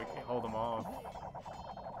just hold them off.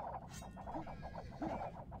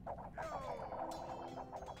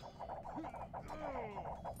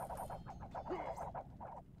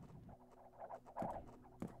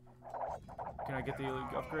 Can I get the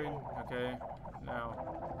upgrade? Okay, now.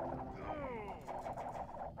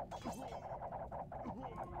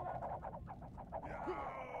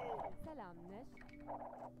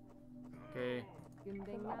 Okay.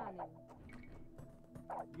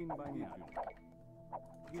 Ginbagnan.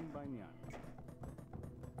 Ginbagnan.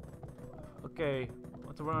 Okay,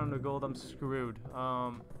 once I run out of gold, I'm screwed.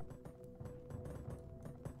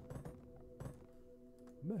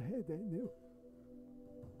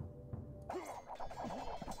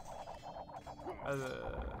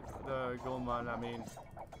 The gold mine, I mean.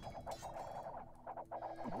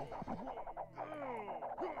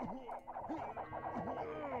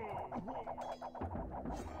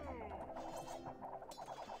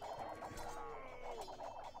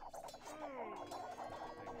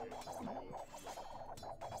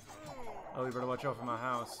 Oh, you better watch out for my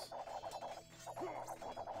house.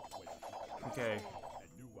 Okay.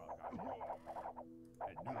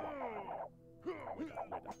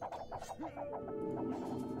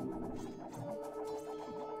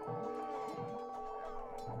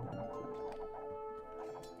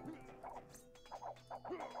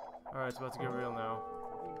 Alright, it's about to get real now.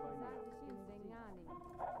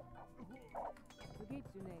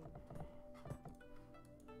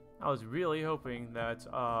 I was really hoping that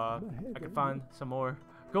I could find some more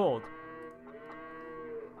gold.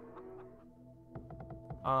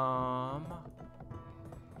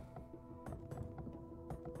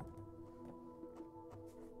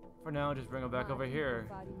 For now, just bring them back over here.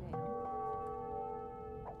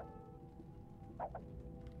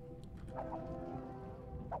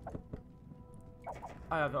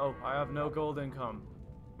 I have no gold income.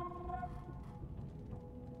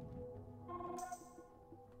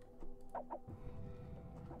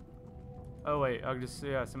 Oh wait, I'll just,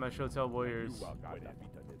 yeah, send my Shotel warriors.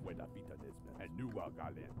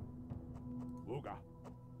 Nuwagalen. Woga.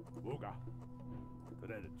 Woga.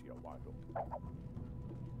 TWH.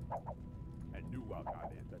 And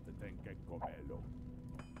Nuwagalen that the Tenke Comelo.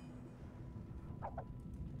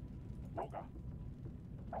 Woga.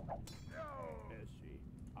 Eshi.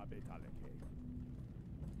 Abetaleke.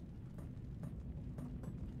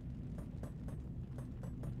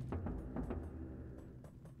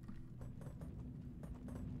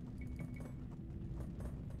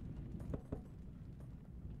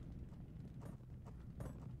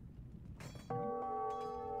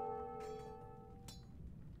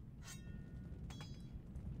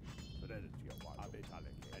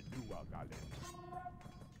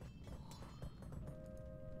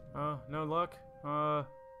 No luck?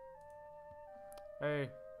 Hey.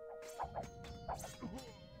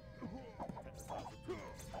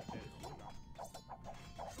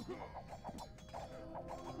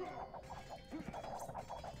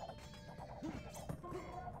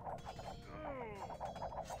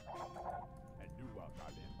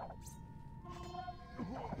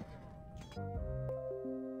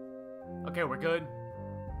 Okay, we're good.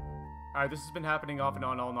 Alright, this has been happening off and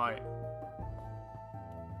on all night.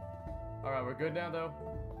 Alright, we're good now, though?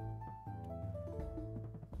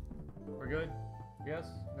 We're good? Yes?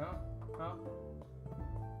 No? Huh?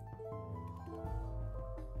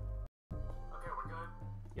 Okay, we're good?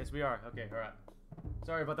 Yes, we are. Okay, alright.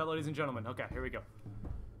 Sorry about that, ladies and gentlemen. Okay, here we go.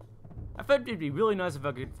 I thought it'd be really nice if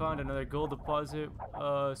I could find another gold deposit,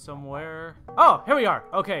 somewhere. Oh, here we are!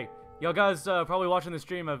 Okay. Y'all guys, probably watching the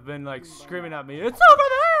stream have been, like, screaming at me, "It's over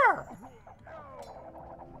there!"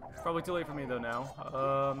 It's probably too late for me, though,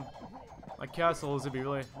 now. Like castles, it'd be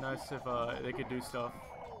really nice if they could do stuff,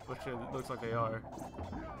 which it looks like they are.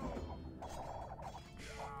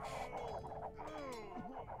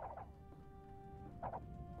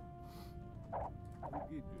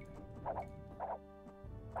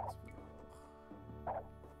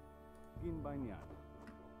 Ginbanyan.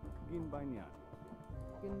 Ginbanyan.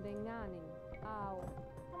 Gundenganing. Ow.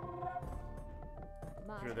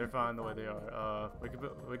 Sure, they're fine the way they are.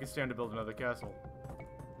 We could stand to build another castle.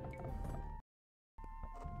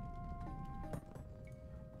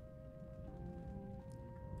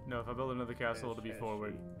 No, if I build another castle, it'll be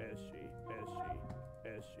forward.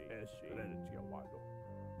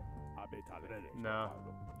 No,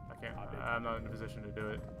 I can't. I'm not in a position to do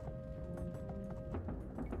it.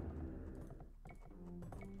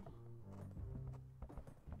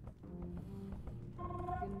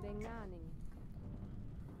 Gundenganing.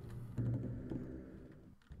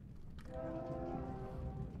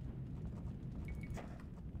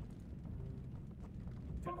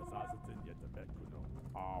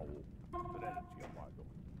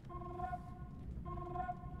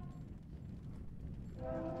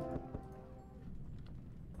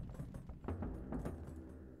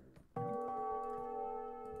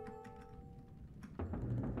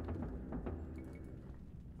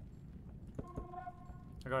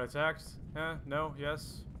 I got attacked? No,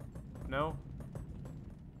 yes, no.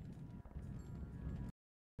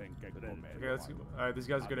 Okay, let's. Alright, these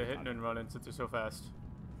guys are gonna hit and run in since they're so fast.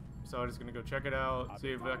 So I'm just gonna go check it out,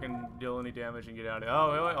 see if I can deal any damage and get out of it.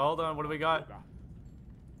 Oh, wait, hold on, what do we got?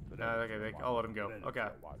 Okay, I'll let him go. Okay.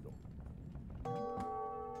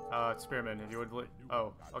 Spearman, if you would.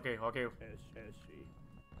 Oh, okay.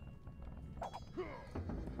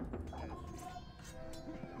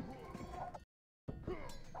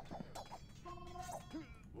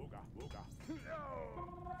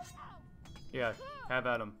 Yeah, have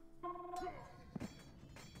at him.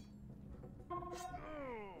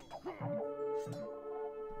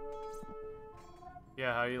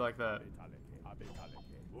 Yeah, how do you like that?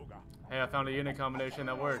 Hey, I found a unit combination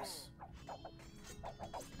that works.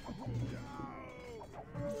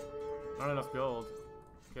 Not enough gold.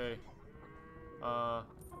 Okay.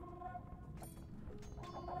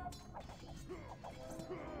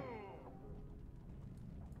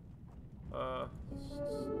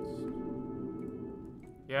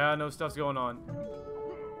 Yeah, no stuff's going on.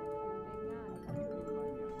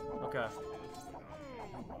 Okay.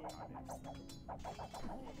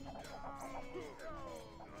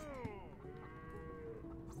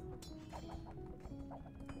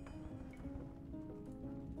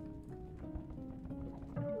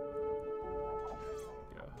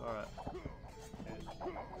 Yeah, alright.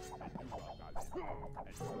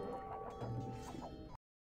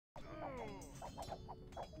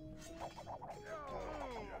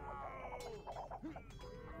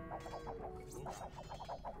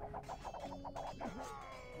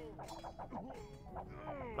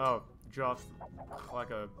 Oh, drops like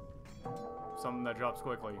a something that drops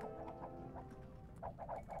quickly.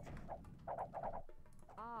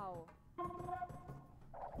 Ow.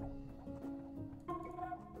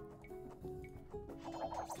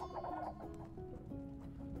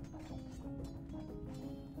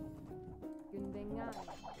 Gündengan.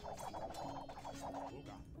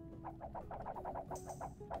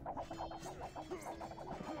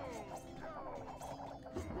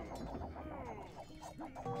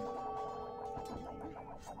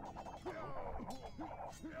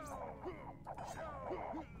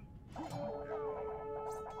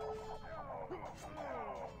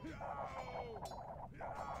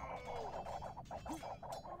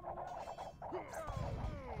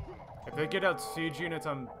 If they get out siege units,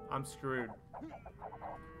 I'm screwed.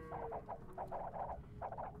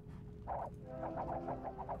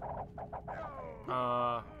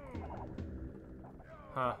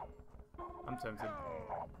 Huh. I'm tempted.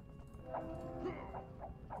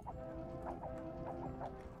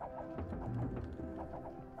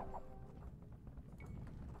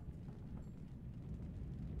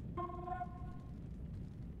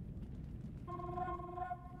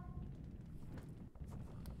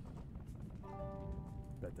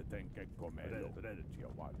 Tätä tenke komelo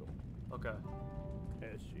reltiovalu. Okay.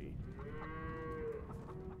 Eshi.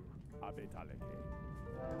 Abetaleke.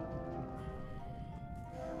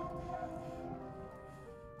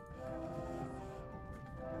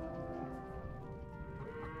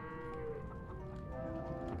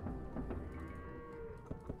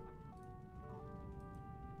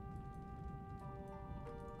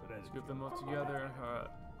 Scoop them up together. Alright.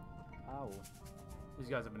 Ow. These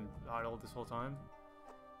guys have been idle this whole time.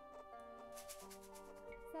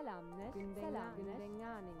 Selamnet.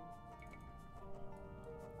 Gündenganing.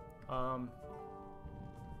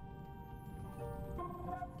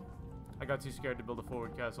 I got too scared to build a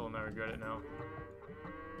forward castle and I regret it now.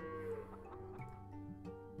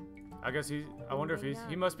 I guess I wonder if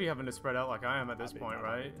he must be having to spread out like I am at this point,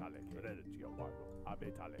 right?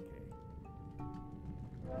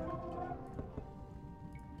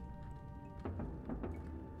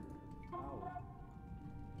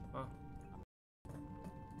 Huh.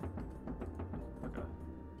 Okay.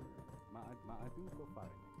 Maaari ko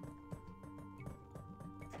fare.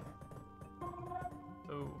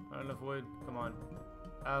 Oh, not enough wood. Come on.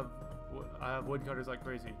 I have woodcutters like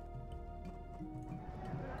crazy.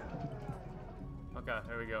 Okay,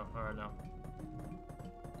 there we go. Alright now.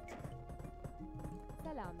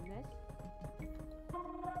 Selamnet.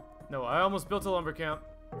 No, I almost built a lumber camp.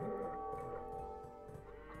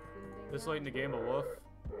 This late in the game, a wolf.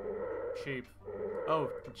 Sheep. Oh,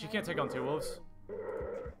 she can't take on 2 wolves.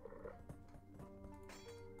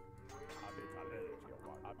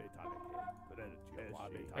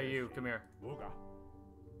 Hey, you, come here.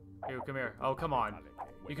 You, come here. Oh, come on.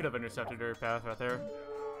 You could have intercepted her path right there.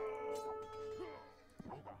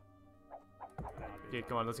 Okay,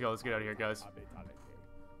 come on, let's go. Let's get out of here, guys.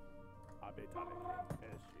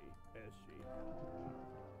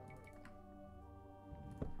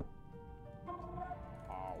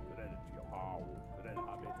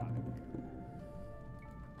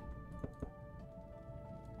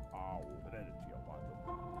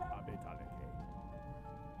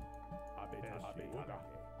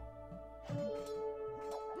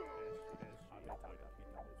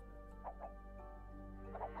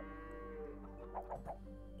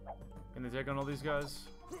 Can they take on all these guys?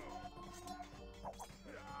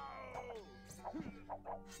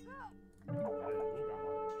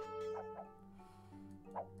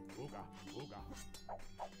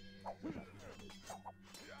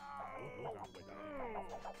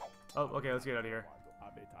 Oh, okay, let's get out of here.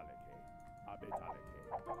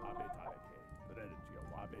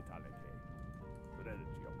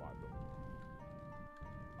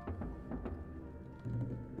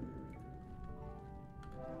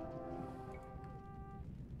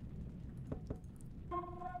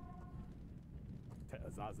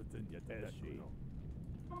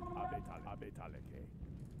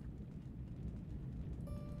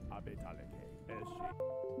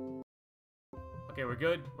 Okay, we're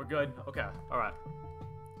good. We're good. Okay, all right.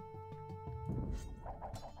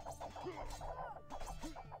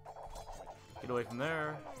 Get away from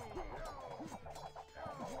there.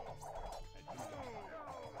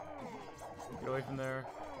 Get away from there.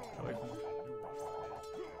 Get away from there.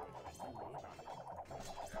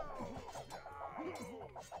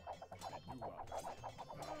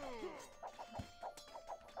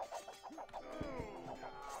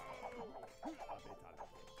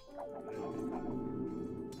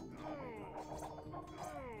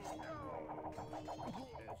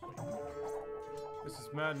 This is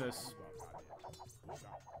madness.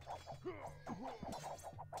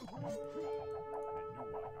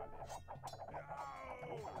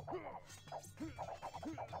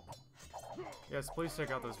 Yes, please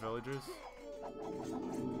check out those villagers.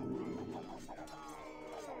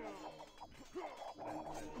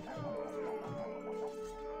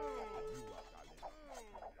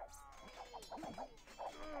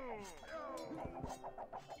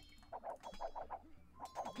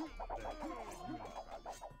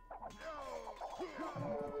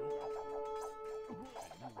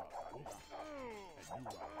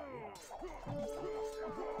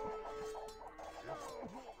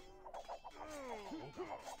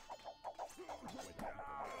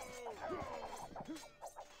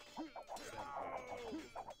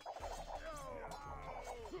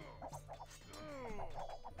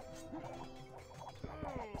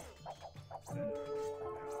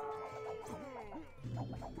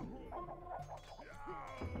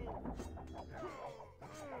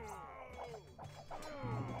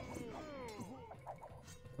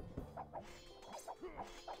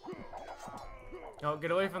 Oh,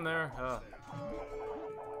 get away from there.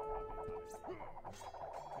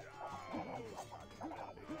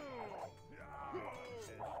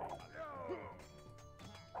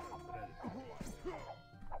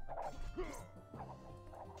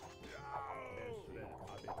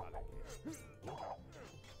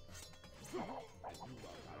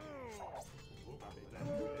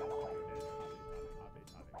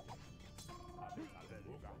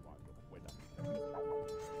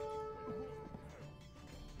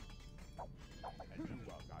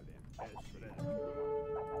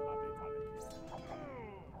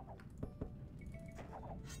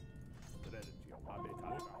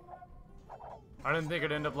 I didn't think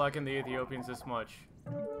I'd end up liking the Ethiopians this much.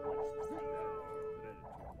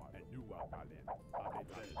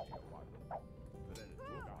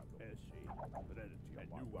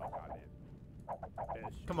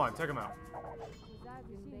 Come on, take him out.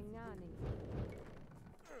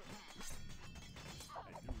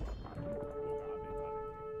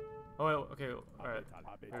 Oh, wait, okay, alright.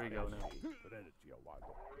 Here we go now.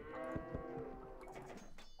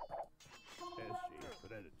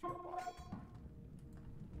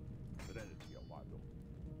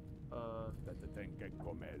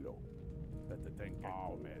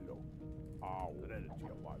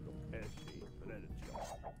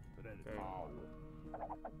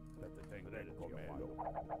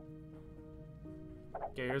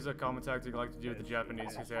 Okay, here's a common tactic I like to do with the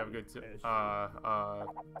Japanese because they have good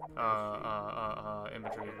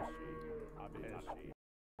imagery.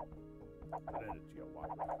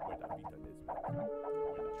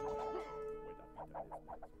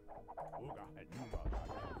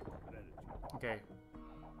 Okay.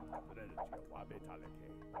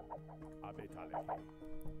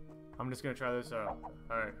 I'm just gonna try this out.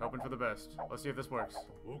 Alright, hoping for the best. Let's see if this works.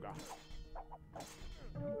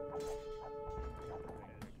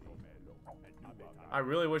 I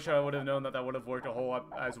really wish I would have known that that would have worked a whole lot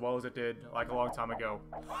as well as it did, like a long time ago.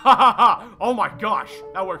 Ha ha ha! Oh my gosh!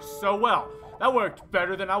 That worked so well! That worked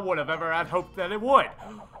better than I would have ever had hoped that it would!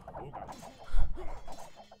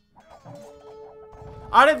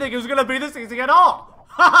 I didn't think it was gonna be this easy at all!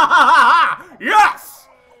 Ha ha ha ha ha! Yes!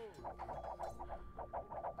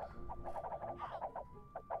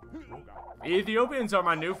 The Ethiopians are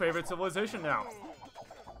my new favorite civilization now.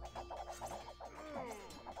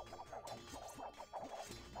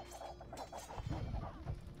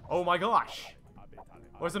 Oh my gosh!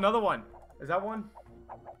 Where's another one? Is that one?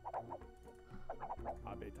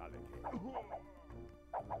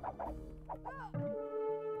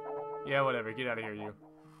 Yeah, whatever. Get out of here, you.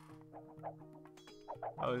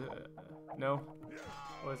 Oh, no?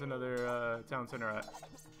 Where's another town center at?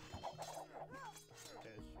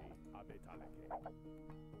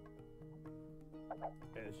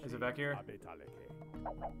 Is it back here?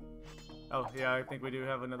 Oh, yeah, I think we do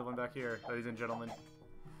have another one back here, ladies and gentlemen.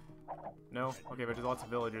 No? Okay, but there's lots of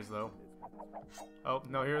villagers, though. Oh,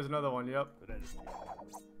 no, here's another one, yep.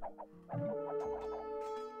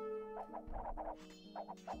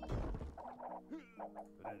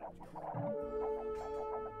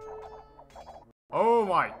 Oh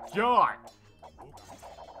my god!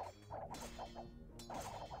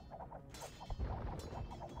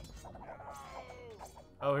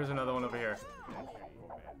 Oh, here's another one over here.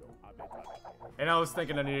 And I was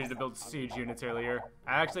thinking I needed to build siege units earlier.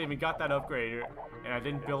 I actually even got that upgrade, and I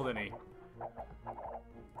didn't build any.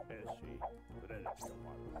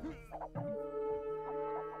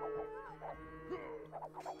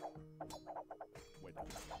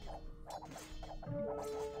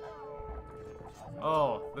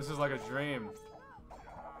 Oh, this is like a dream.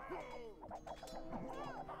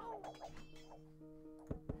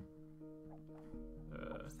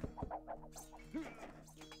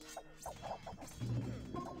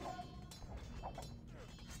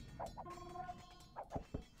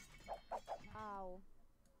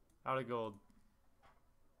 Out of gold.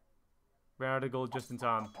 Ran out of gold just in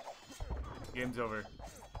time. Game's over.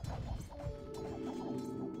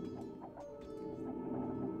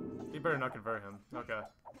 You better not convert him. Okay.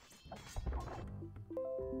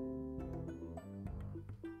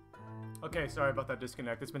 Okay, sorry about that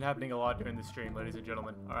disconnect. It's been happening a lot during the stream, ladies and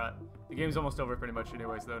gentlemen. Alright. The game's almost over pretty much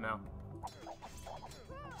anyways, though, now.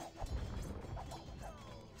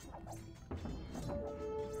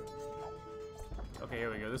 Okay,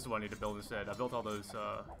 here we go. This is what I need to build instead. I built all those,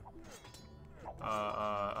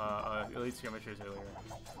 elite skirmishers earlier.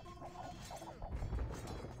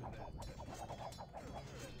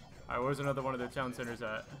 Alright, where's another one of the town centers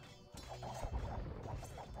at?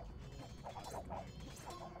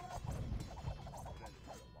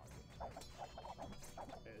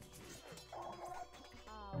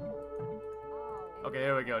 Okay,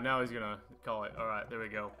 there we go. Now he's gonna call it. Alright, there we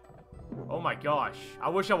go. Oh my gosh. I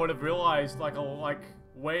wish I would have realized, like,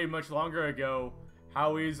 way much longer ago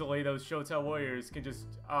how easily those Shotel warriors can just,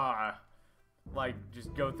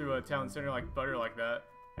 just go through a town center like butter like that.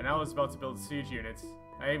 And I was about to build siege units.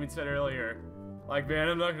 I even said earlier, like, man,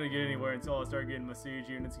 I'm not gonna get anywhere until I start getting my siege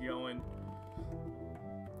units going.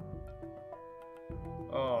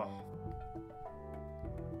 Oh.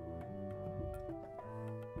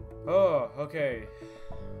 Oh, okay.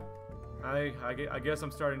 I guess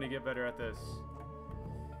I'm starting to get better at this.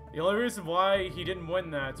 The only reason why he didn't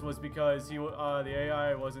win that was because the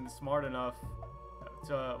AI wasn't smart enough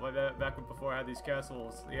to, back before I had these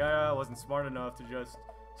castles, the AI wasn't smart enough to just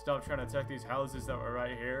stop trying to attack these houses that were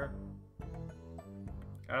right here.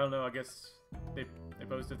 I don't know, I guess they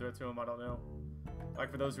posted threat to him, I don't know.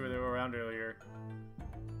 Like, for those who were around earlier,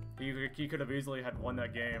 he could have easily had won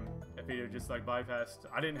that game if he had just, like, bypassed.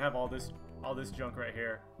 I didn't have all this junk right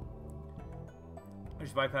here. I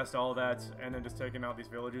just bypassed all of that and then just taking out these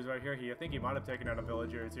villagers right here. I think he might have taken out a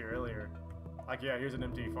villager or two earlier. Like, yeah, here's an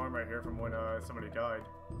empty farm right here from when somebody died.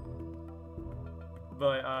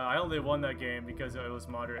 But I only won that game because it was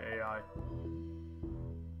moderate AI.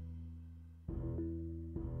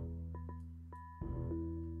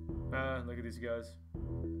 Look at these guys.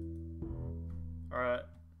 Alright.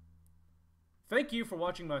 Thank you for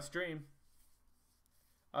watching my stream.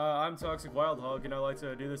 I'm ToxicWildHog, and I like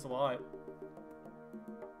to do this a lot.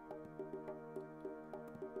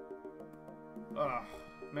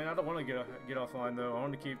 Man, I don't want to get offline though. I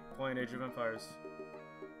want to keep playing Age of Empires.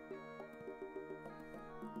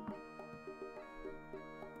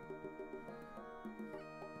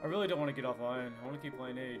 I really don't want to get offline. I want to keep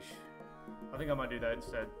playing Age. I think I might do that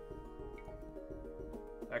instead.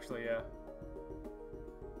 Actually, yeah.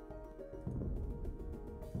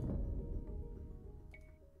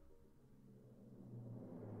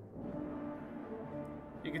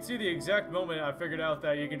 You can see the exact moment I figured out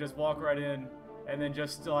that you can just walk right in and then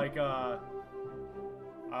just like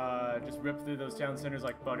just rip through those town centers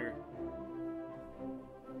like butter.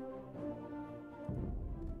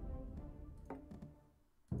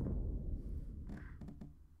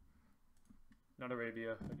 Not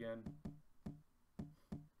Arabia again.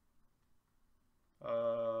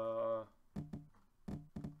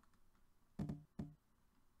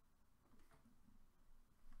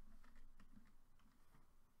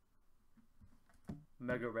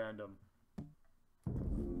 Mega random.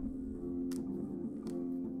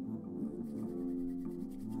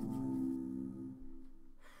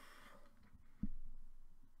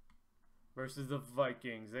 Versus the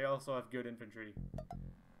Vikings. They also have good infantry.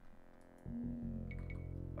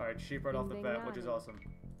 Alright, sheep right off the bat, which is awesome.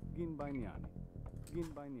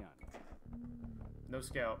 No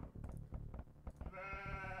scout.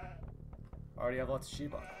 Already have lots of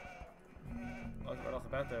sheep on. Right off the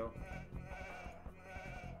bat though.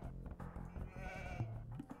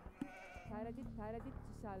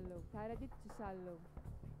 Taradit Tisallo.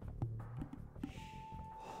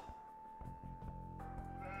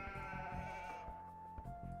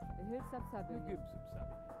 Hill Sabsabi.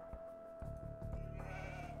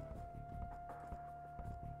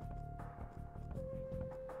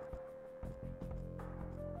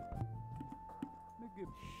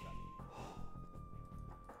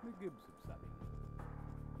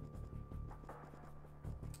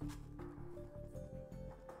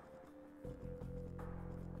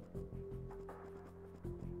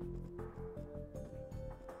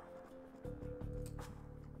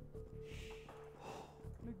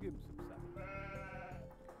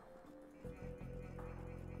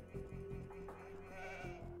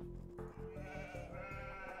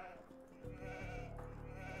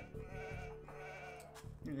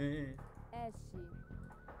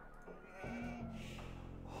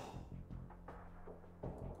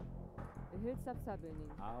 Behit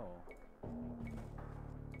sapsabenin. Ao.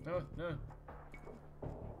 No, no.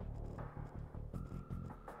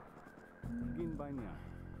 Gin Banyan.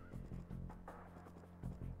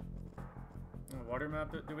 Water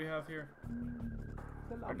map do we have here?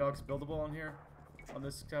 Are Salam. docks buildable on here? On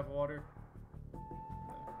this type of water?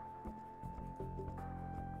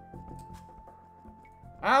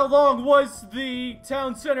 How long was the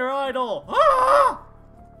town center idle? Ah!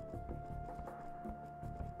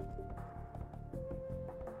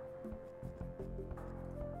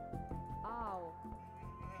 Ow.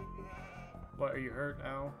 What, are you hurt,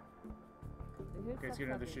 Al? Behit Okay, let's get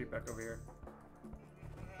another sapsabenin. sheep back over here.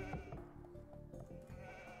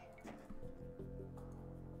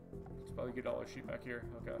 Let's probably get all our sheep back here.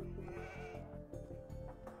 Okay.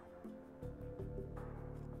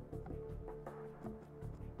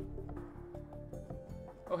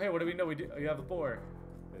 Oh, hey, what do we know? We have a boar.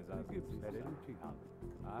 Es.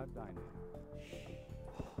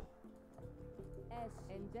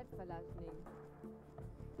 Enjet falasning.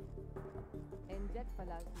 Enjet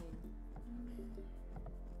falasning.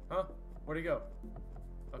 Huh? Where'd he go?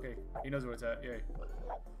 Okay, he knows where it's at. Yay.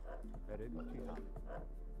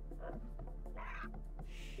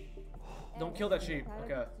 Don't kill that sheep.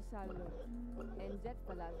 Okay. Enjet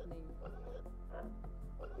falasning.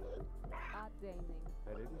 Atdeining.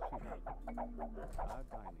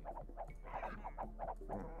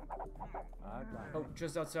 Oh,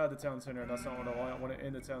 just outside the town center. That's not what I want it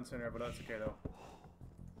in the town center, but that's okay though.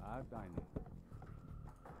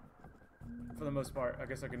 For the most part, I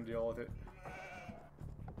guess I can deal with it.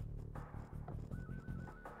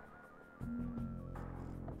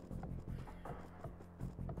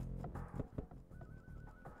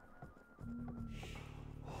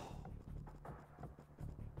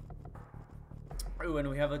 Ooh, and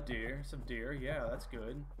we have a deer. Some deer. Yeah, that's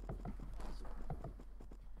good.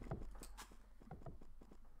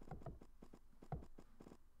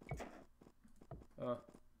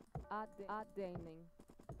 Atdeining.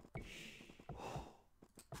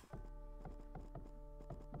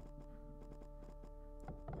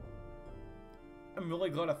 I'm really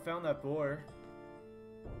glad I found that boar.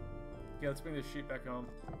 Yeah, let's bring this sheep back home.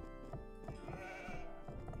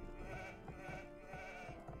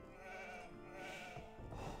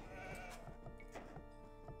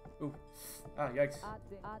 Ooh. Ah, yikes.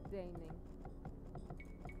 Atdeining.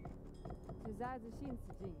 Tuzazishin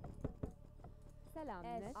sijin. Salam.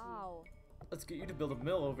 Es. Ow. Let's get you to build a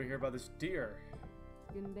mill over here by this deer.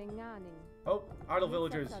 Gündenganing. Oh, idle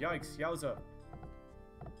villagers. Yikes. Yowza.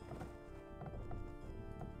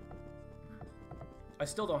 I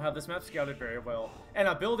still don't have this map scouted very well. And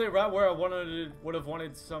I built it right where I would have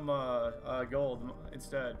wanted some gold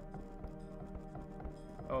instead.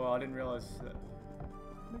 Oh, well, I didn't realize that.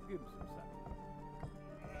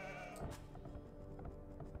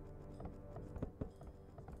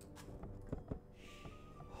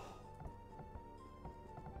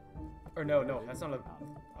 Or no, that's not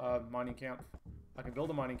a mining camp. I can build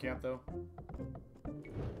a mining camp though.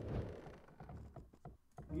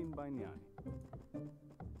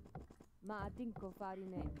 Maatinko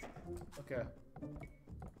farine. Okay.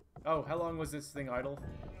 Oh, how long was this thing idle?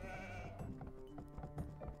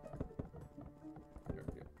 Here,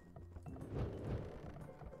 here.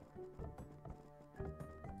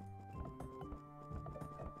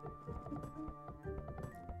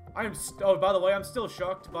 Oh, by the way, I'm still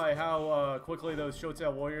shocked by how quickly those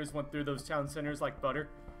Shotel warriors went through those town centers like butter.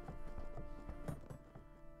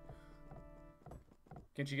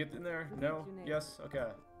 Can she get in there? No? Yes? Okay.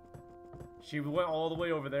 She went all the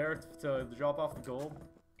way over there to drop off the gold.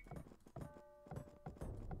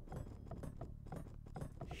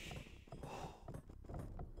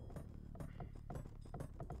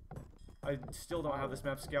 I still don't have this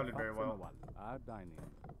map scouted very well. Atdeining.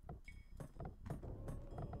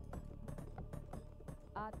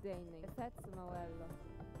 Fetsmoello.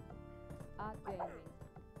 Atdeining.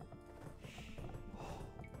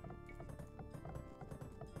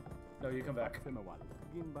 No, you come back.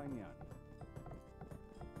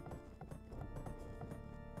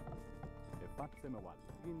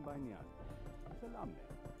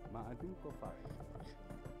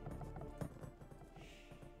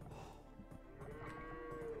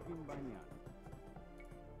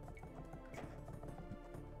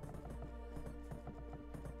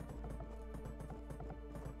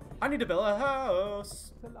 I need to build a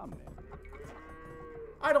house.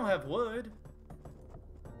 I don't have wood.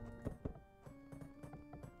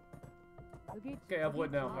 Okay, I have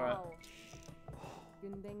wood now. Alright.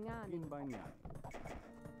 Gündenganing.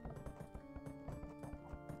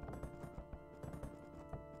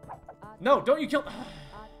 No, don't you kill.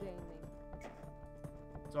 Atdeining.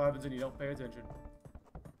 So what happens when you don't pay attention.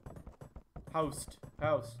 Housed.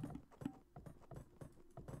 House.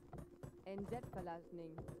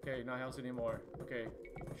 Inzetverlassning. Okay, not house anymore. Okay.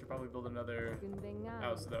 Should probably build another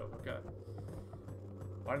house though. Okay.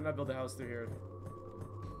 Why didn't I build a house through here?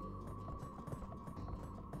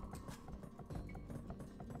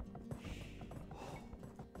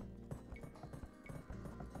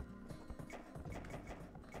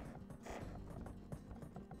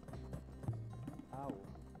 Ow.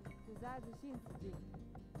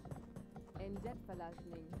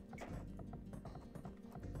 Inzetverlassning.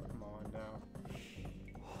 Come on now.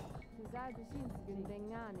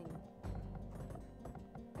 Gundenganing.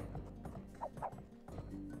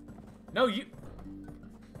 No, you.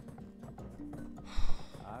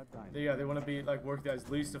 Ah, dine. Yeah, they want to be like work as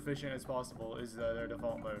least efficient as possible. Is their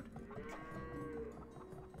default mode.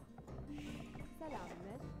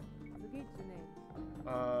 Salamnes. Begitsunen.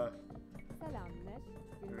 Salamnes.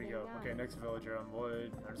 Here we go. Okay, next villager on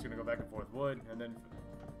wood. I'm just gonna go back and forth. Wood, and then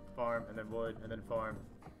farm, and then wood, and then farm.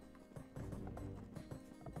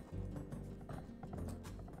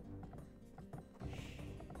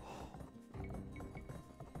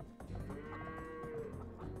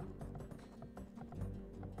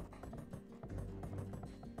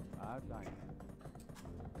 Ah, dine.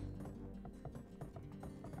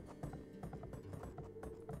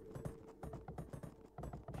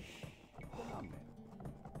 Amen.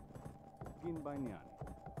 Ginbanyani.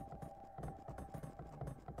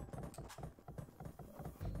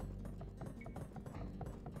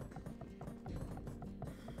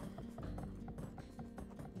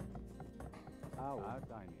 Ow. Ah,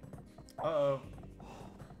 dine. Uh-oh.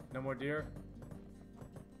 No more deer?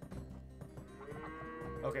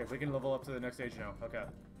 Okay, we can level up to the next stage now. Okay.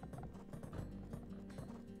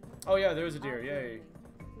 Oh yeah, there is a deer. Yay.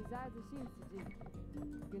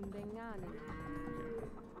 Gundenganing.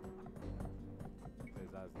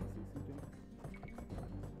 Bezazni sisijin.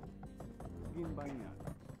 Ginbanyani.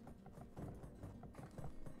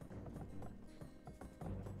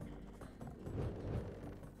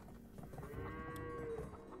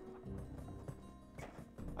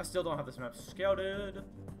 I still don't have this map scouted.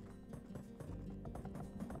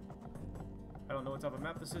 I don't know what type of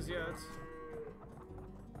map this is yet.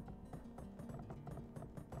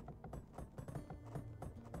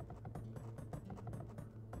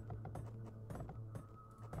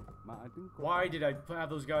 Why did I have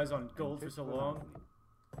those guys on gold for so long?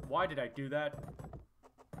 Why did I do that?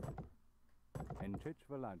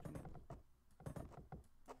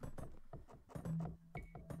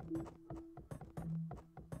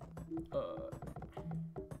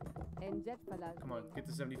 Come on, get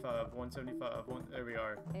to 75, 175, there we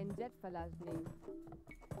are. Inzetverlassning.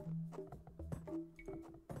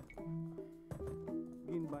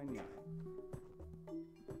 Ginbanyani.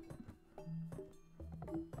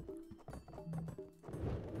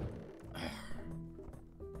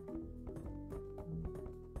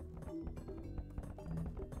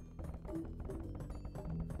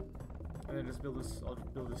 And then just build this, I'll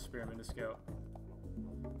just build this spearman to scout.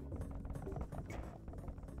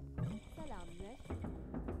 Salamnes.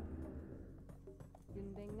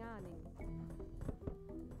 Gundenganing.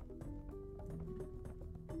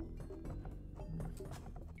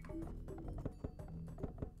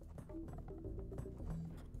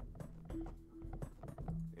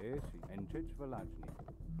 Eshi. Enchechvalajni.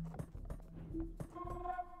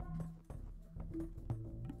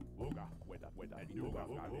 Uga, weda, and uga,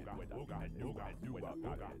 and uga,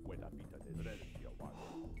 weda, vita desretia,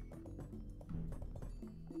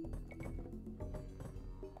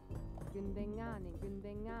 Gundenganing.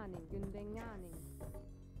 Gundenganing.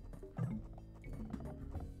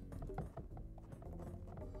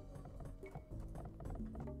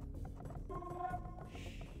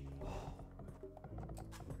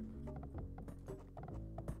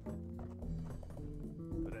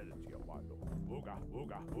 Uga,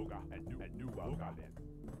 and uga,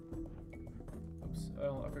 Oops,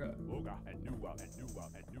 oh, I forgot. Uga, and uga,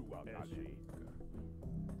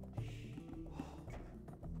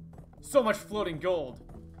 So much floating gold!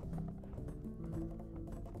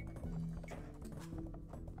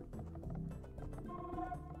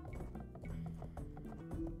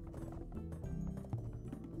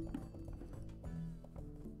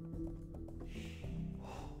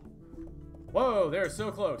 Whoa, they're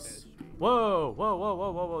so close.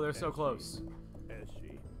 Whoa, they're so close.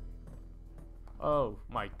 Oh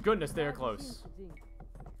my goodness, they're close.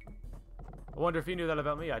 I wonder if he knew that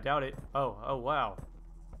about me. I doubt it. Oh wow.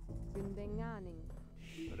 Gundenganing.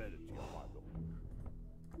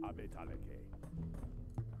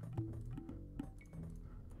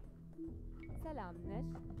 Selamneş.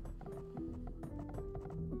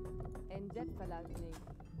 Encet Falazny.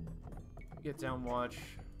 Get down, watch.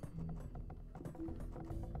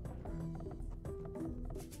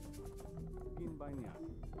 In Bagnani.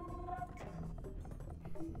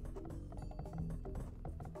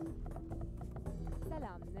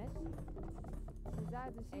 Selamneş.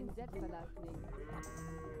 Encet Falazny.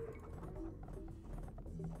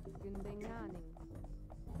 Gündenganing.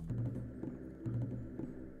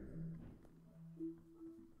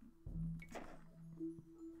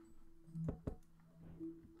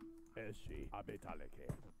 Eshi abetaleke.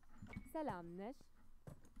 Selamneş.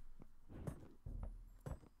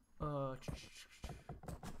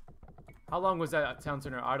 How long was that town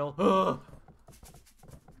center idle?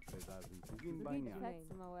 Besaßen Sie in Bagnani.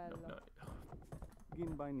 Fetsmawello.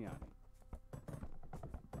 In Bagnani.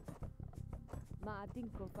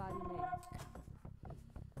 Maatinko Farine.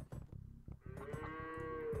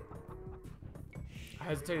 I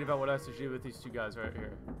hesitated about what else to do with these two guys right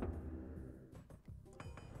here.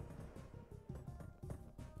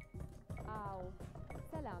 Au.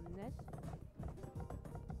 Selamneş.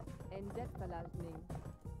 Encet Falazny.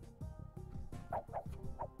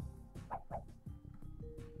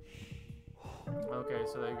 Okay,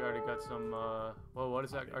 so they already got some, well, what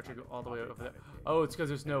is that archer go all the way over there? Oh, it's because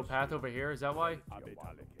there's no path over here, is that why?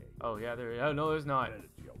 Abetaleke. Oh, yeah, there, oh, no, there's not.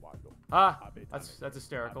 Relitio wado. Ah, that's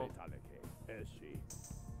hysterical. Abetaleke. Eshi.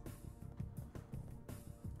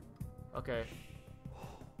 Okay.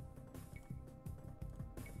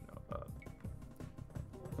 No,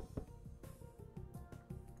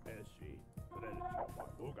 Eshi. Relitio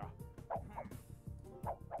waduga.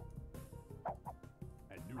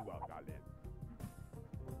 And Nuwa Galen.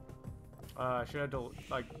 should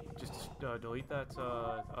I just delete that,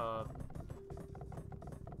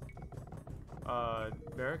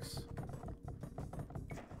 barracks?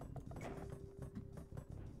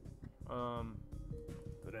 Abetaleke.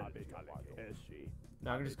 Eshi.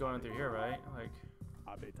 Now I can just go on through here, right? Like,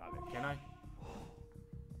 Abetaleke. can I?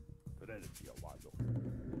 Relitio wado.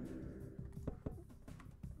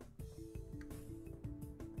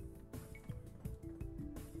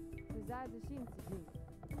 Zadışinci.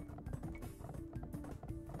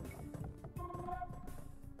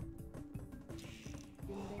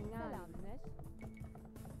 Gündenganing.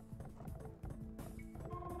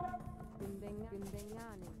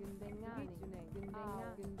 Gündenganing.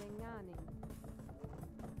 Gündenganing.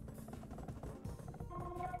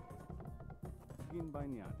 In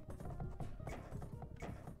Bagnani.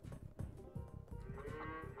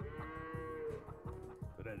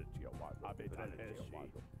 Relitio wado. Abetaleke.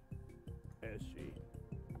 Eshi.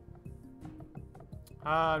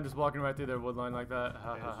 Ah, I'm just walking right through their wood line like that.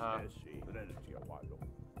 Ha ha ha. Eshi. Relitio wado.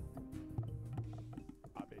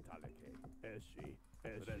 Abetaleke. Eshi.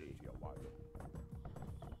 Relitio wado.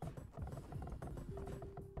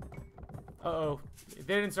 Uh-oh.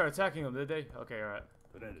 They didn't start attacking them, did they? Okay, alright.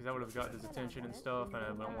 Because that would have got his attention and stuff, and I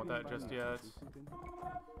don't want that just yet.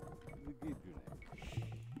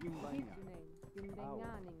 In Bagnani.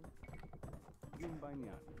 Gündenganing. In Bagnani.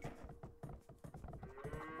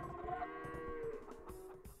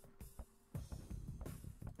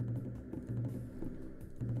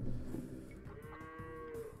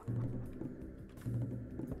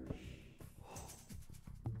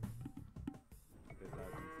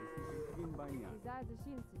 In Bagnani.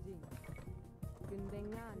 Zadışinci.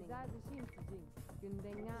 Gündenganing. Zadışinci.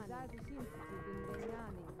 Gündenganing. Zadışinci.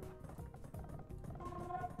 Gündenganing.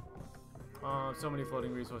 So many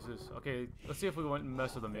floating resources. Okay, let's see if we went and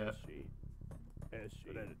mess with them yet.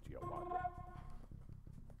 Eshi. Relitio wado.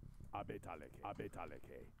 Abetaleke.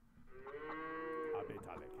 Abetaleke.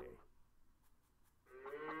 Abetaleke.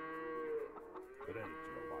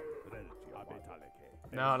 Relitio wado. Relitio abetaleke.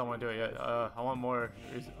 No, I don't want to do it yet. I want more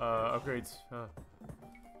upgrades.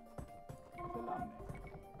 Selamne.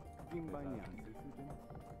 In Bagnani.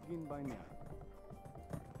 In Bagnani.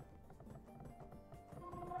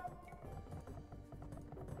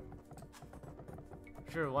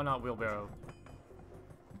 Sure, why not wheelbarrow?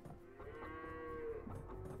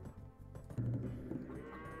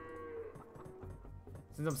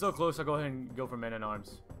 Since I'm so close, I'll go ahead and go for men at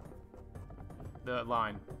arms. The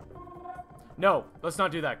line. No, let's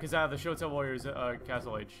not do that, because I have the Shota Warriors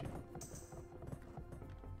Castle Age.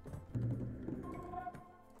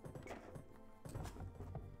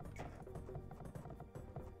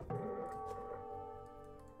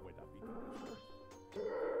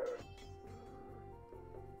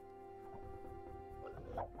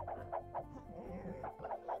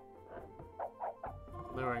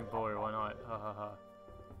 Luring boy, why not? Ha ha ha.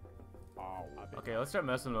 Okay, let's start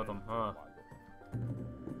messing with them, huh?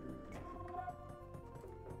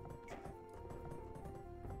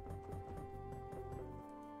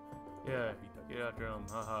 Yeah, get after him.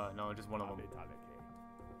 Haha, no, just one of them.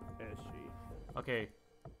 Okay,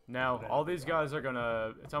 now all these guys are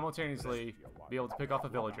gonna simultaneously be able to pick off a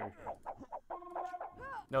villager.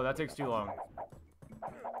 No, that takes too long.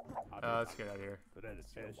 Let's get out of here.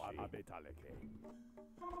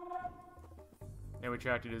 And we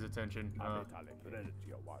attracted his attention.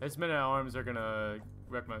 His men-at-arms are gonna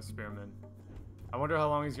wreck my spearmen. I wonder how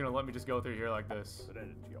long he's gonna let me just go through here like this.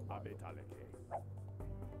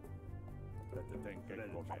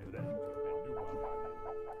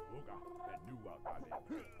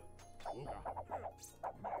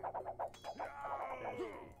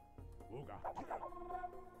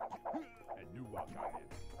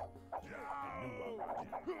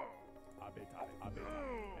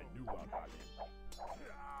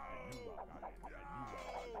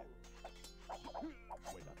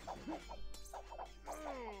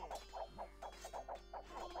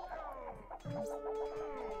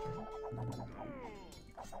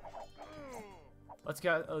 Let's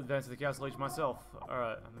advance to the castle age myself.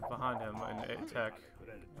 Alright, I'm behind him in attack.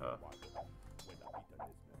 I'll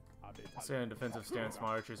stay in a defensive stance, my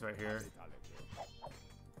archers right here.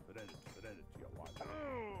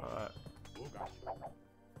 Alright.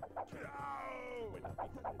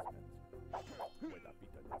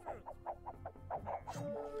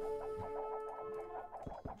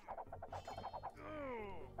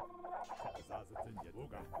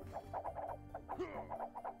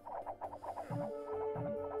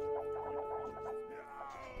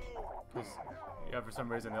 Yeah, for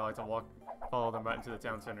some reason they like to follow them right into the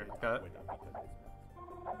town center. Got it?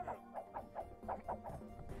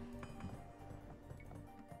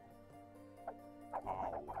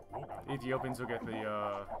 The Ethiopians will get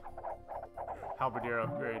the halberdier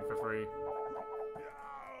upgrade for free.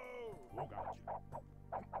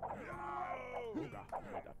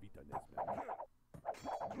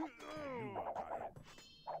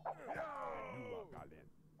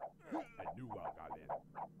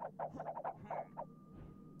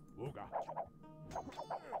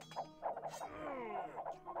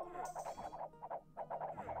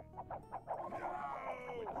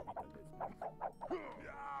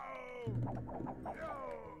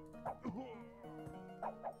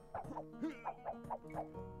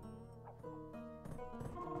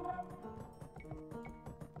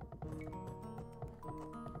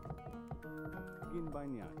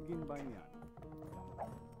 Ginbanyan.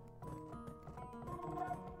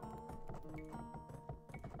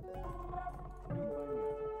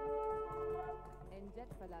 Enjet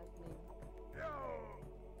Palasme.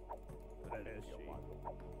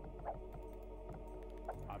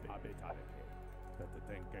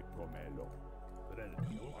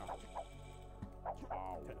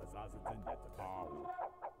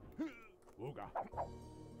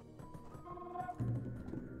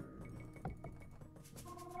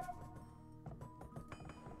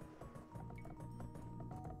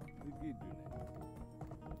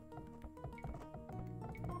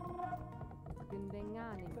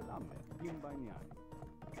 Gindengani. Ginbanyan.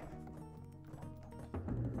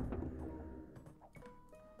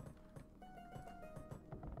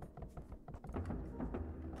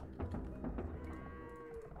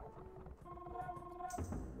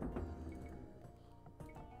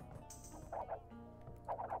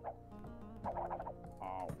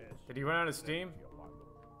 Did he run out of steam?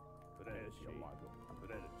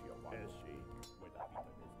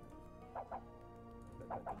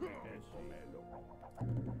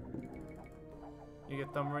 You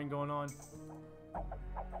get thumb ring going on?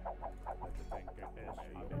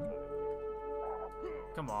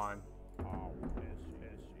 Come on.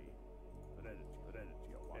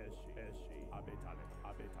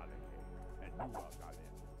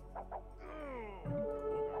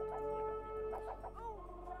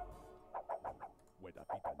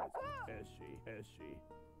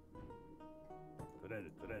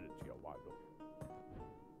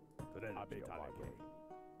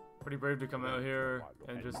 Pretty brave to come out here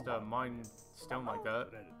and just mine stone like that.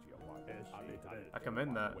 I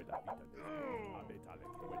commend that.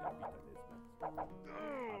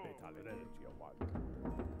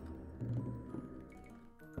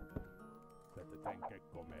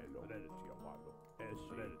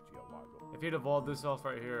 If he'd evolved this off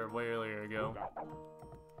right here way earlier ago.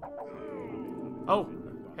 Oh!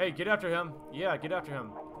 Hey, get after him! Yeah, get after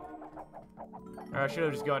him. Or I should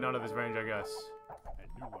have just gotten out of his range, I guess.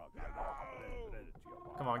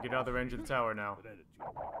 Come on, get out of the range of the tower now.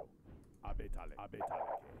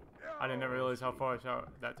 I didn't realize how far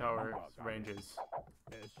that tower's range is.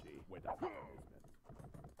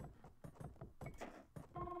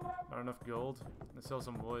 Not enough gold? Let's sell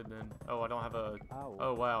some wood then. Oh, I don't have a. Au.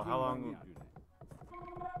 Oh wow, how long? Ginbanyane.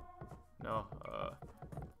 No.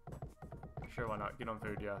 Sure, why not? Get on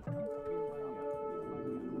food, yeah.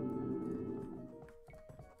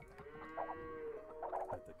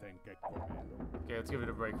 Okay, let's give it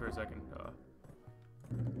a break for a second.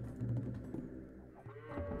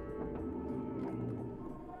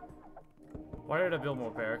 Why did I build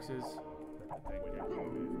more barracks?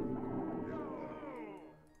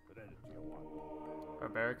 Or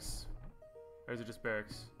barracks? Or is it just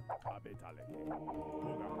barracks? I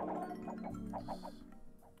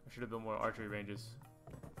should have built more archery ranges.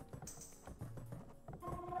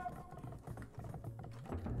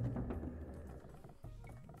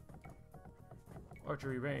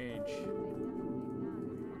 Archery range.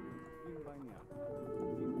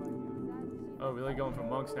 Oh, really going for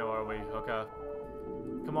monks now, are we? Okay.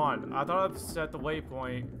 Come on. I thought I'd set the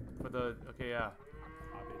waypoint for the... Okay, yeah.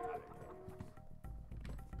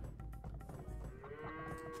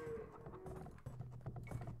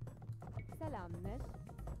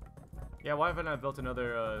 Yeah, why haven't I built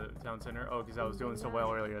another town center? Oh, because I was doing so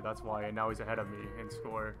well earlier, that's why, and now he's ahead of me in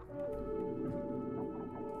score.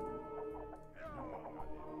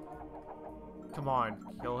 Come on,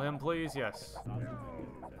 kill him, please. Yes.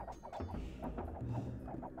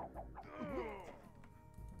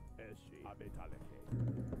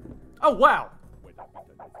 Oh, wow!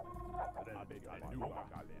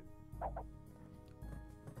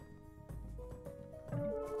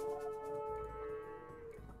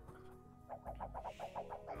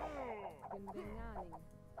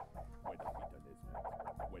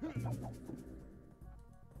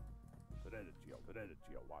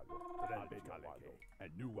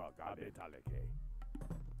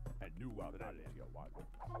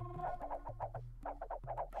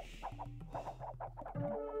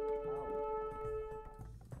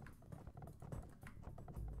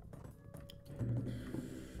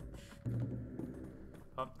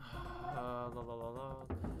 La la la la.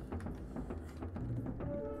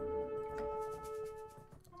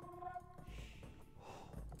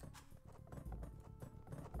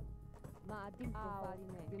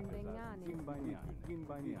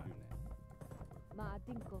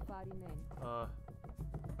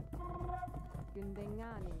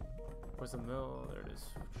 Where's the mill? There it is.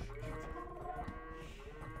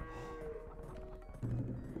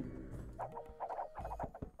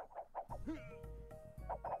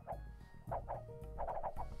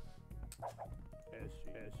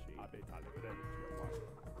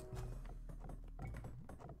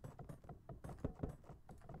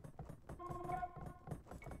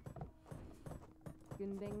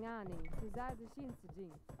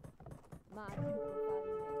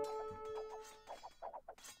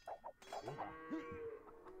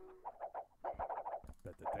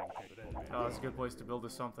 Oh, that's a good place to build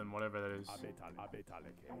us something, whatever that is.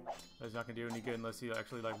 That's not gonna do any good unless you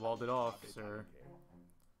actually like walled it off, sir.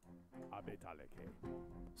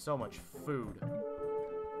 So much food.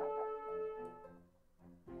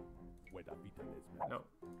 No.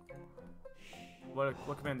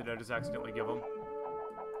 What command did I just accidentally give him?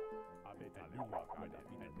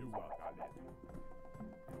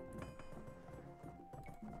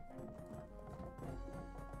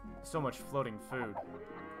 So much floating food.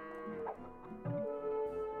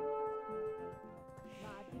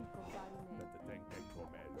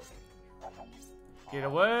 Get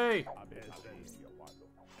away!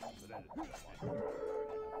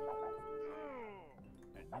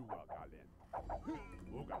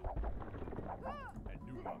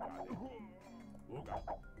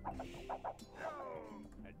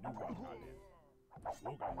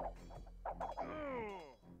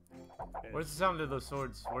 Where's the sound of those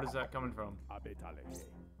swords? Where is that coming from?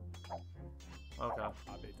 Okay.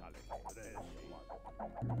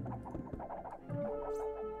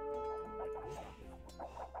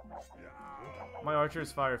 My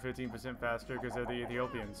archers fire 15% faster because they're the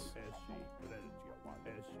Ethiopians.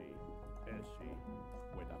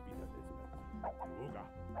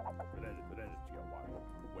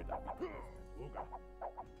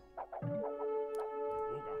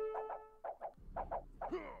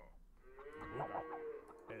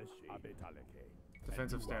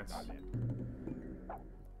 Defensive stance.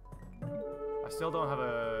 I still don't have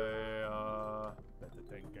a...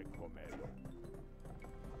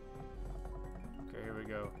 Okay, here we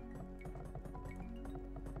go.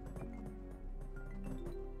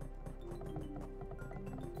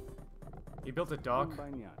 He built a dock?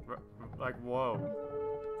 Like, whoa.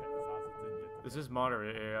 This is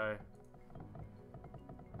moderate AI.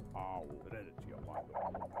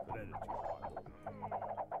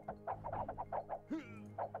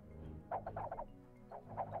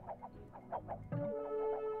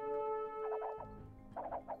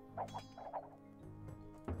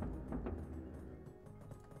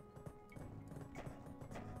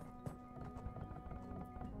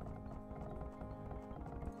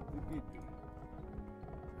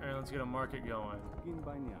 Let's get a market going.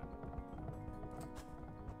 Ginbanyan.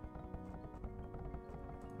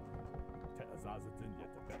 Teazazatin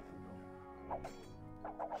yetabetuno.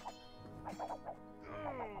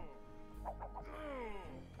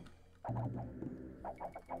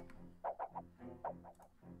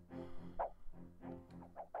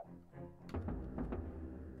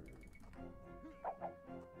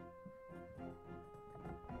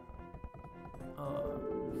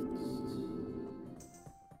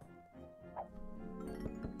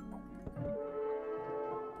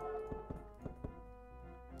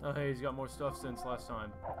 Oh, hey, he's got more stuff since last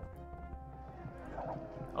time.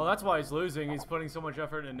 Oh, that's why he's losing. He's putting so much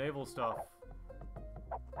effort into naval stuff.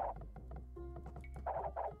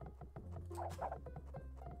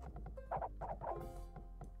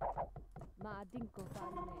 Maadinko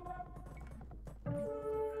farne.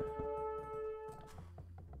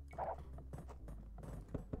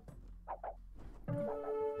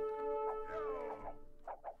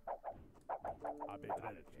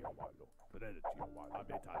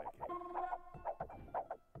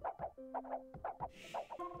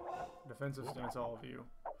 Defensive stance, all of you.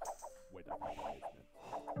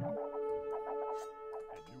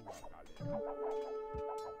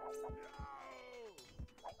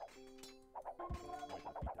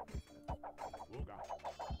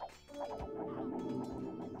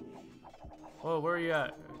 Oh, where are you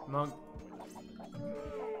at, monk?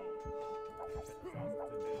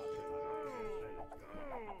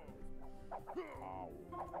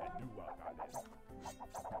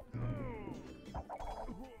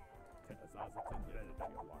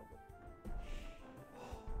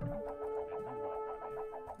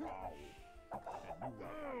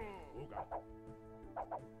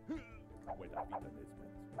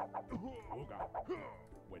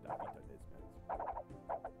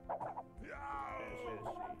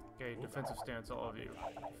 Okay, defensive stance, all of you.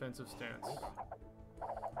 Defensive stance.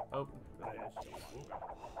 Oh.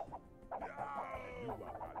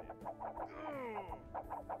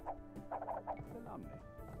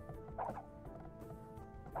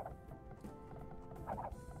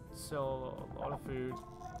 Sell a lot of food.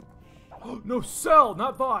 No, sell,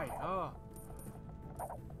 not buy! Ah.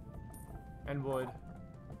 And wood.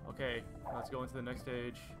 Okay, let's go into the next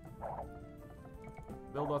stage.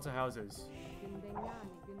 Build lots of houses.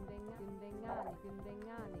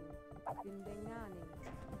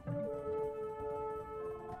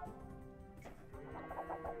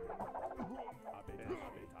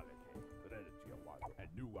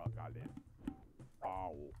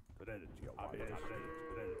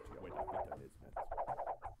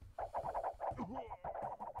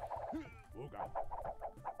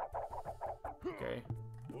 Okay,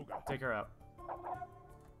 take her out.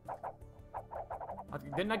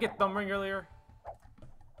 Didn't I get thumb ring earlier?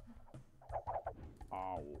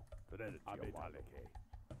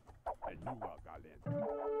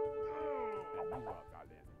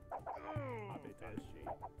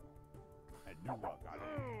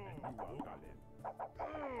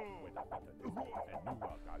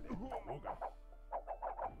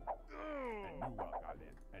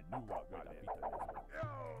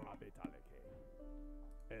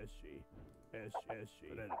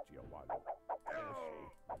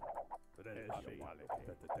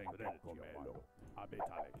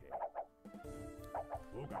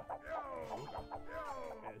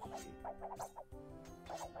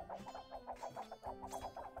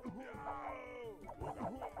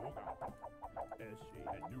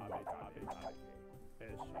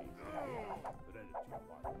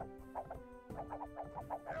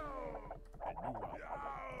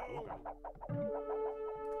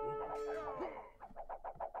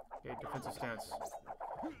 Okay, defensive stance.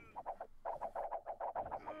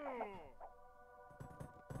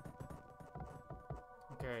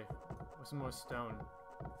 Okay, what's some more stone?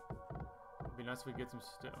 It'd be nice if we get some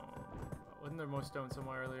stone. Wasn't there more stone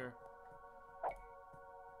somewhere earlier?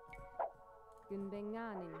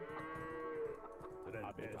 Gundenganin.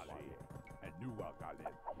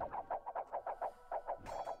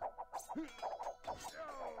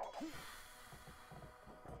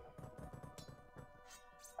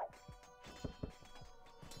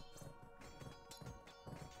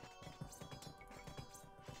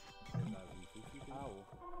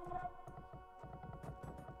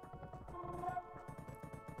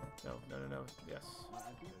 No. Yes.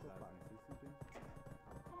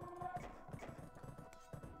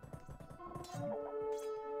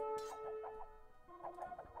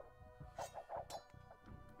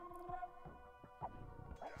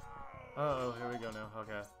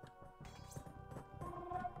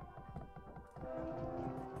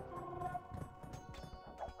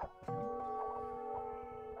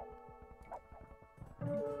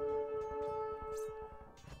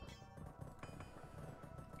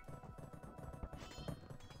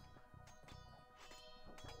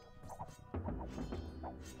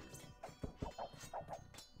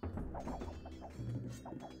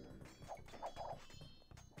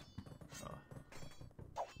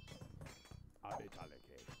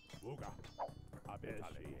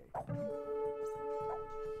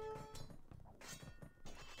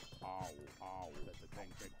 Au, let the tank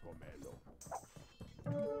comelo.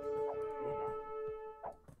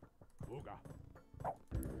 Uga.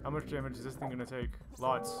 How much damage is this thing gonna take?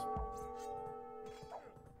 Lots.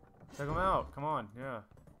 Check them out. Come on. Yeah.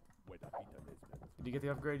 Did you get the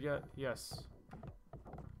upgrade yet? Yes.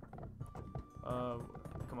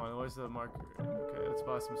 Come on. Where's the marker? Okay, let's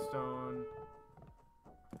buy some stone.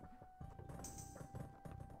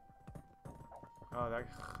 Oh, that.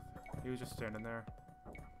 He was just standing there.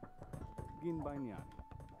 Gin banyan.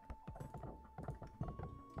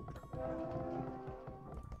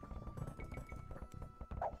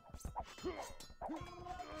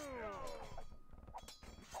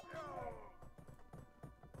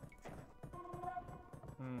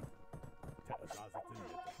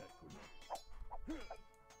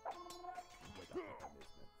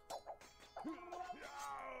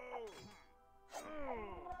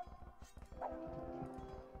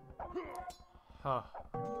 Huh.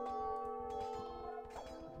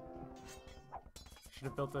 Should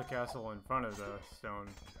have built the castle in front of the stone.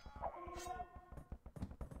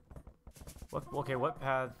 What? Okay, what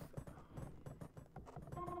path?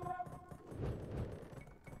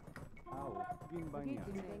 Au, gin banyan.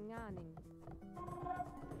 Ginbenganing.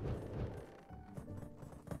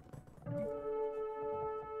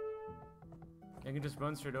 I can just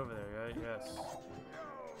run straight over there, right? Yes.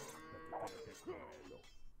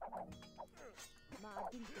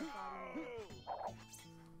 Maading kaparin.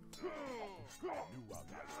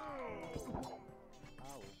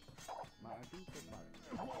 Au, maading kaparin.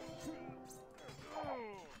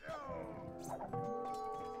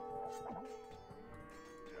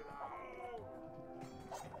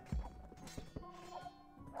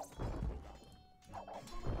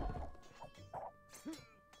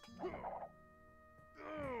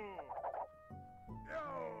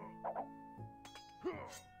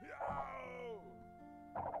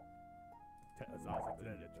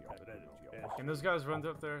 Can those guys run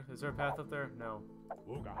up there? Is there a path up there? No.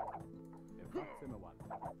 Efatsemewan.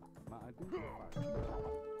 Maading kaparin.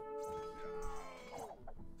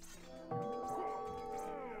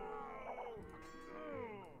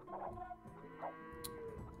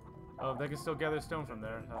 Oh, they can still gather stone from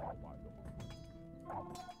there.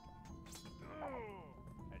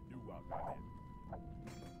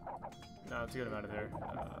 No, let's get him out of there.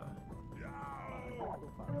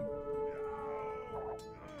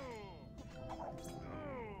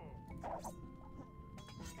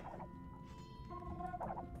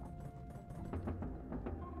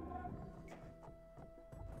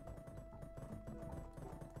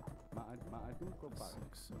 Maading kaparin.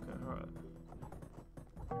 Okay, alright.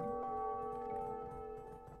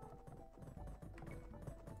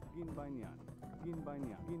 Gin banyan. Gin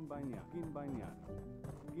banyan. Gin banyan. Gin banyan.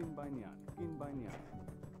 Gin banyan. Gin banyan.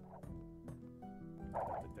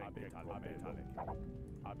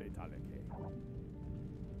 Abetaleke.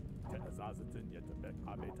 Teazazatin yetabek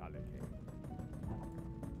abetaleke.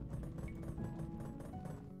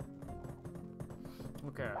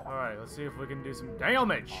 Okay, alright, let's see if we can do some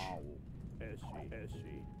damage!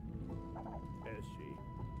 Eshi.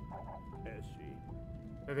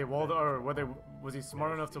 Did they wall the, or were they, was he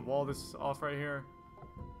smart enough to wall this off right here?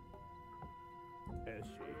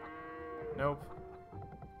 Nope.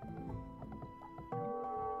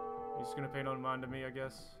 He's just gonna pay no mind to me, I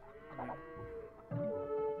guess.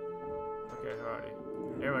 Okay, alrighty.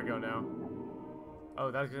 There we go now. Oh,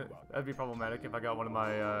 that'd be problematic if I got one of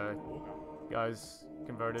my guys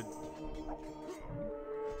converted.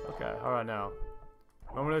 Okay, alright now.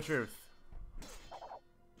 Moment of truth.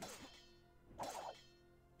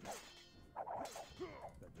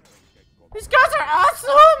 These guys are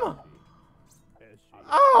awesome!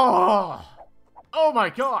 Oh! Oh my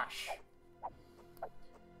gosh!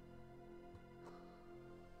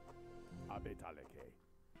 Abetaleke.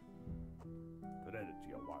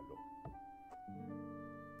 Traditio walo.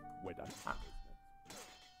 Weda.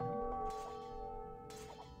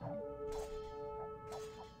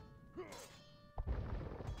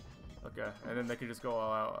 Okay, and then they can just go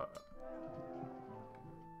all out.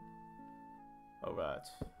 Alright.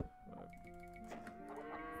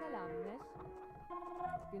 Salames.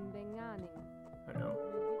 Ginbenganing. I know.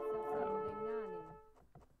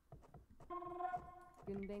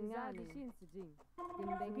 Ginbenganing.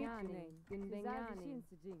 Ginbenganing. Ginbenganing.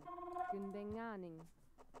 Ginbenganing.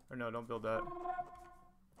 Or no, don't build that.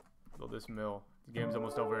 Build this mill. The game's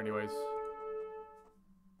almost over anyways.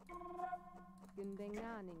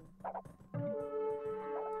 Ginbenganing.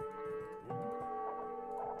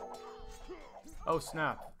 Oh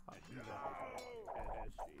snap.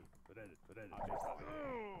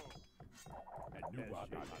 Nuwa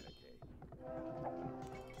Galeke.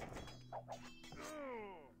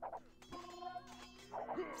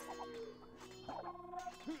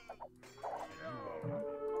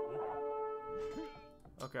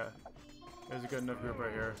 Okay. There's a good enough group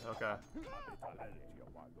right here. Okay.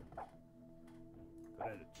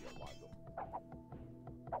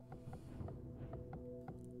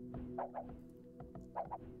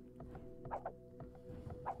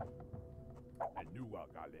 Nuwa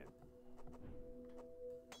Galen.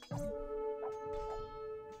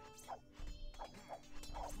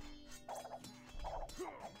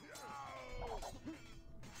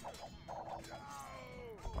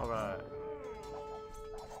 All right.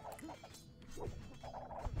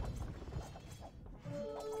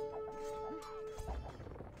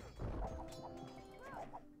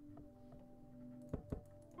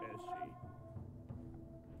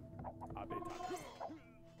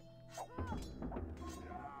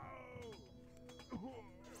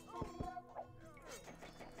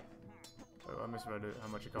 Oh, I misread it. How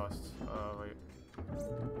much it costs? Wait.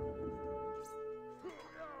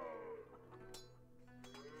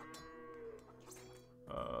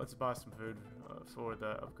 Let's buy some food for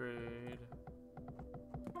that upgrade.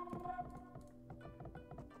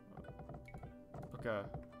 Okay.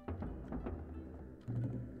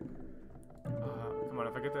 Come on,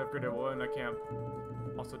 if I get the upgrade at one, I can't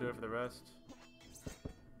also do it for the rest.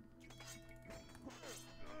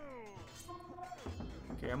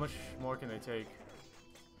 Okay, how much more can they take?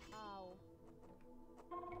 Ow.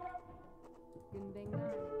 Gandang na.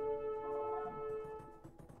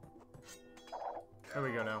 There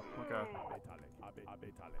we go now. Okay.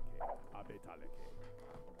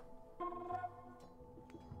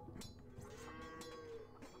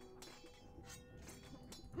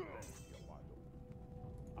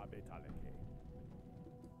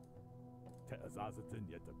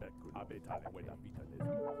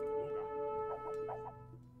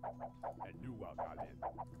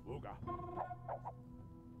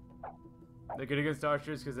 They're good against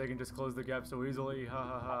archers because they can just close the gap so easily. Ha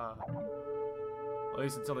ha ha. At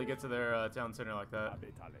least until they get to their town center like that.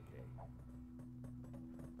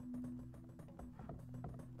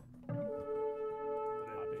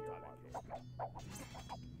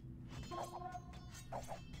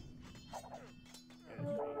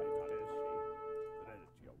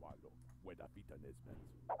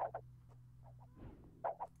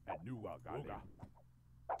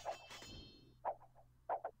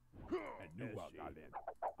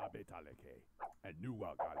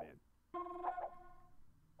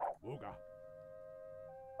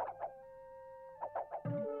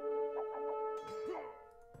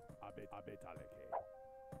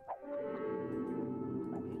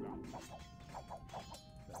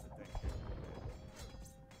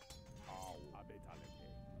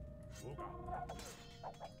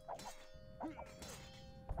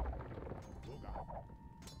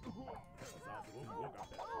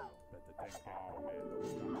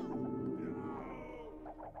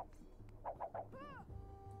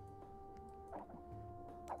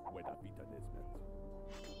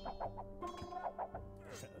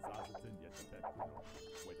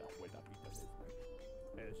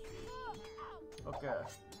 Okay.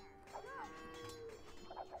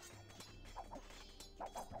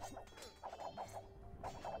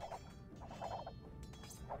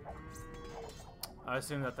 I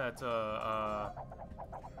assume that that's I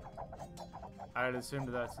had assumed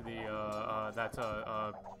that's the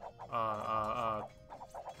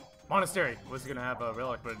monastery was gonna have a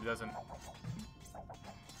relic, but it doesn't.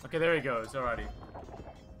 Okay, there he goes. Alrighty.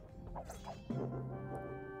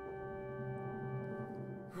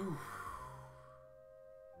 Whew.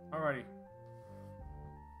 Alrighty.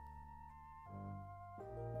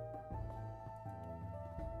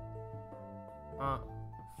 Huh.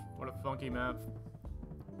 What a funky map.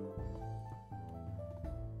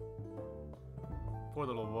 Poor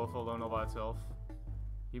little wolf alone all by itself.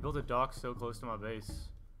 He built a dock so close to my base.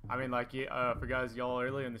 I mean, like, for guys, y'all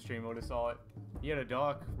earlier in the stream would have saw it. He had a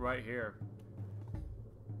dock right here.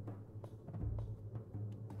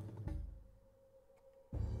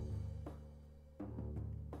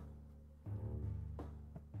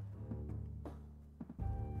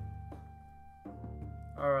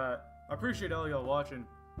 Alright. I appreciate all y'all watching.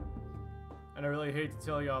 And I really hate to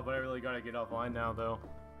tell y'all, but I really gotta get offline now, though.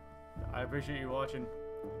 I appreciate you watching.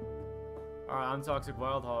 Alright, I'm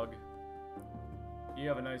ToxicWildHog. You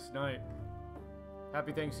have a nice night.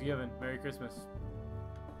 Happy Thanksgiving. Merry Christmas.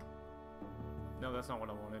 No, that's not what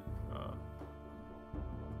I wanted.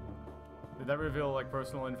 Did that reveal, like,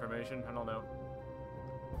 personal information? I don't know.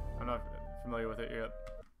 I'm not familiar with it yet.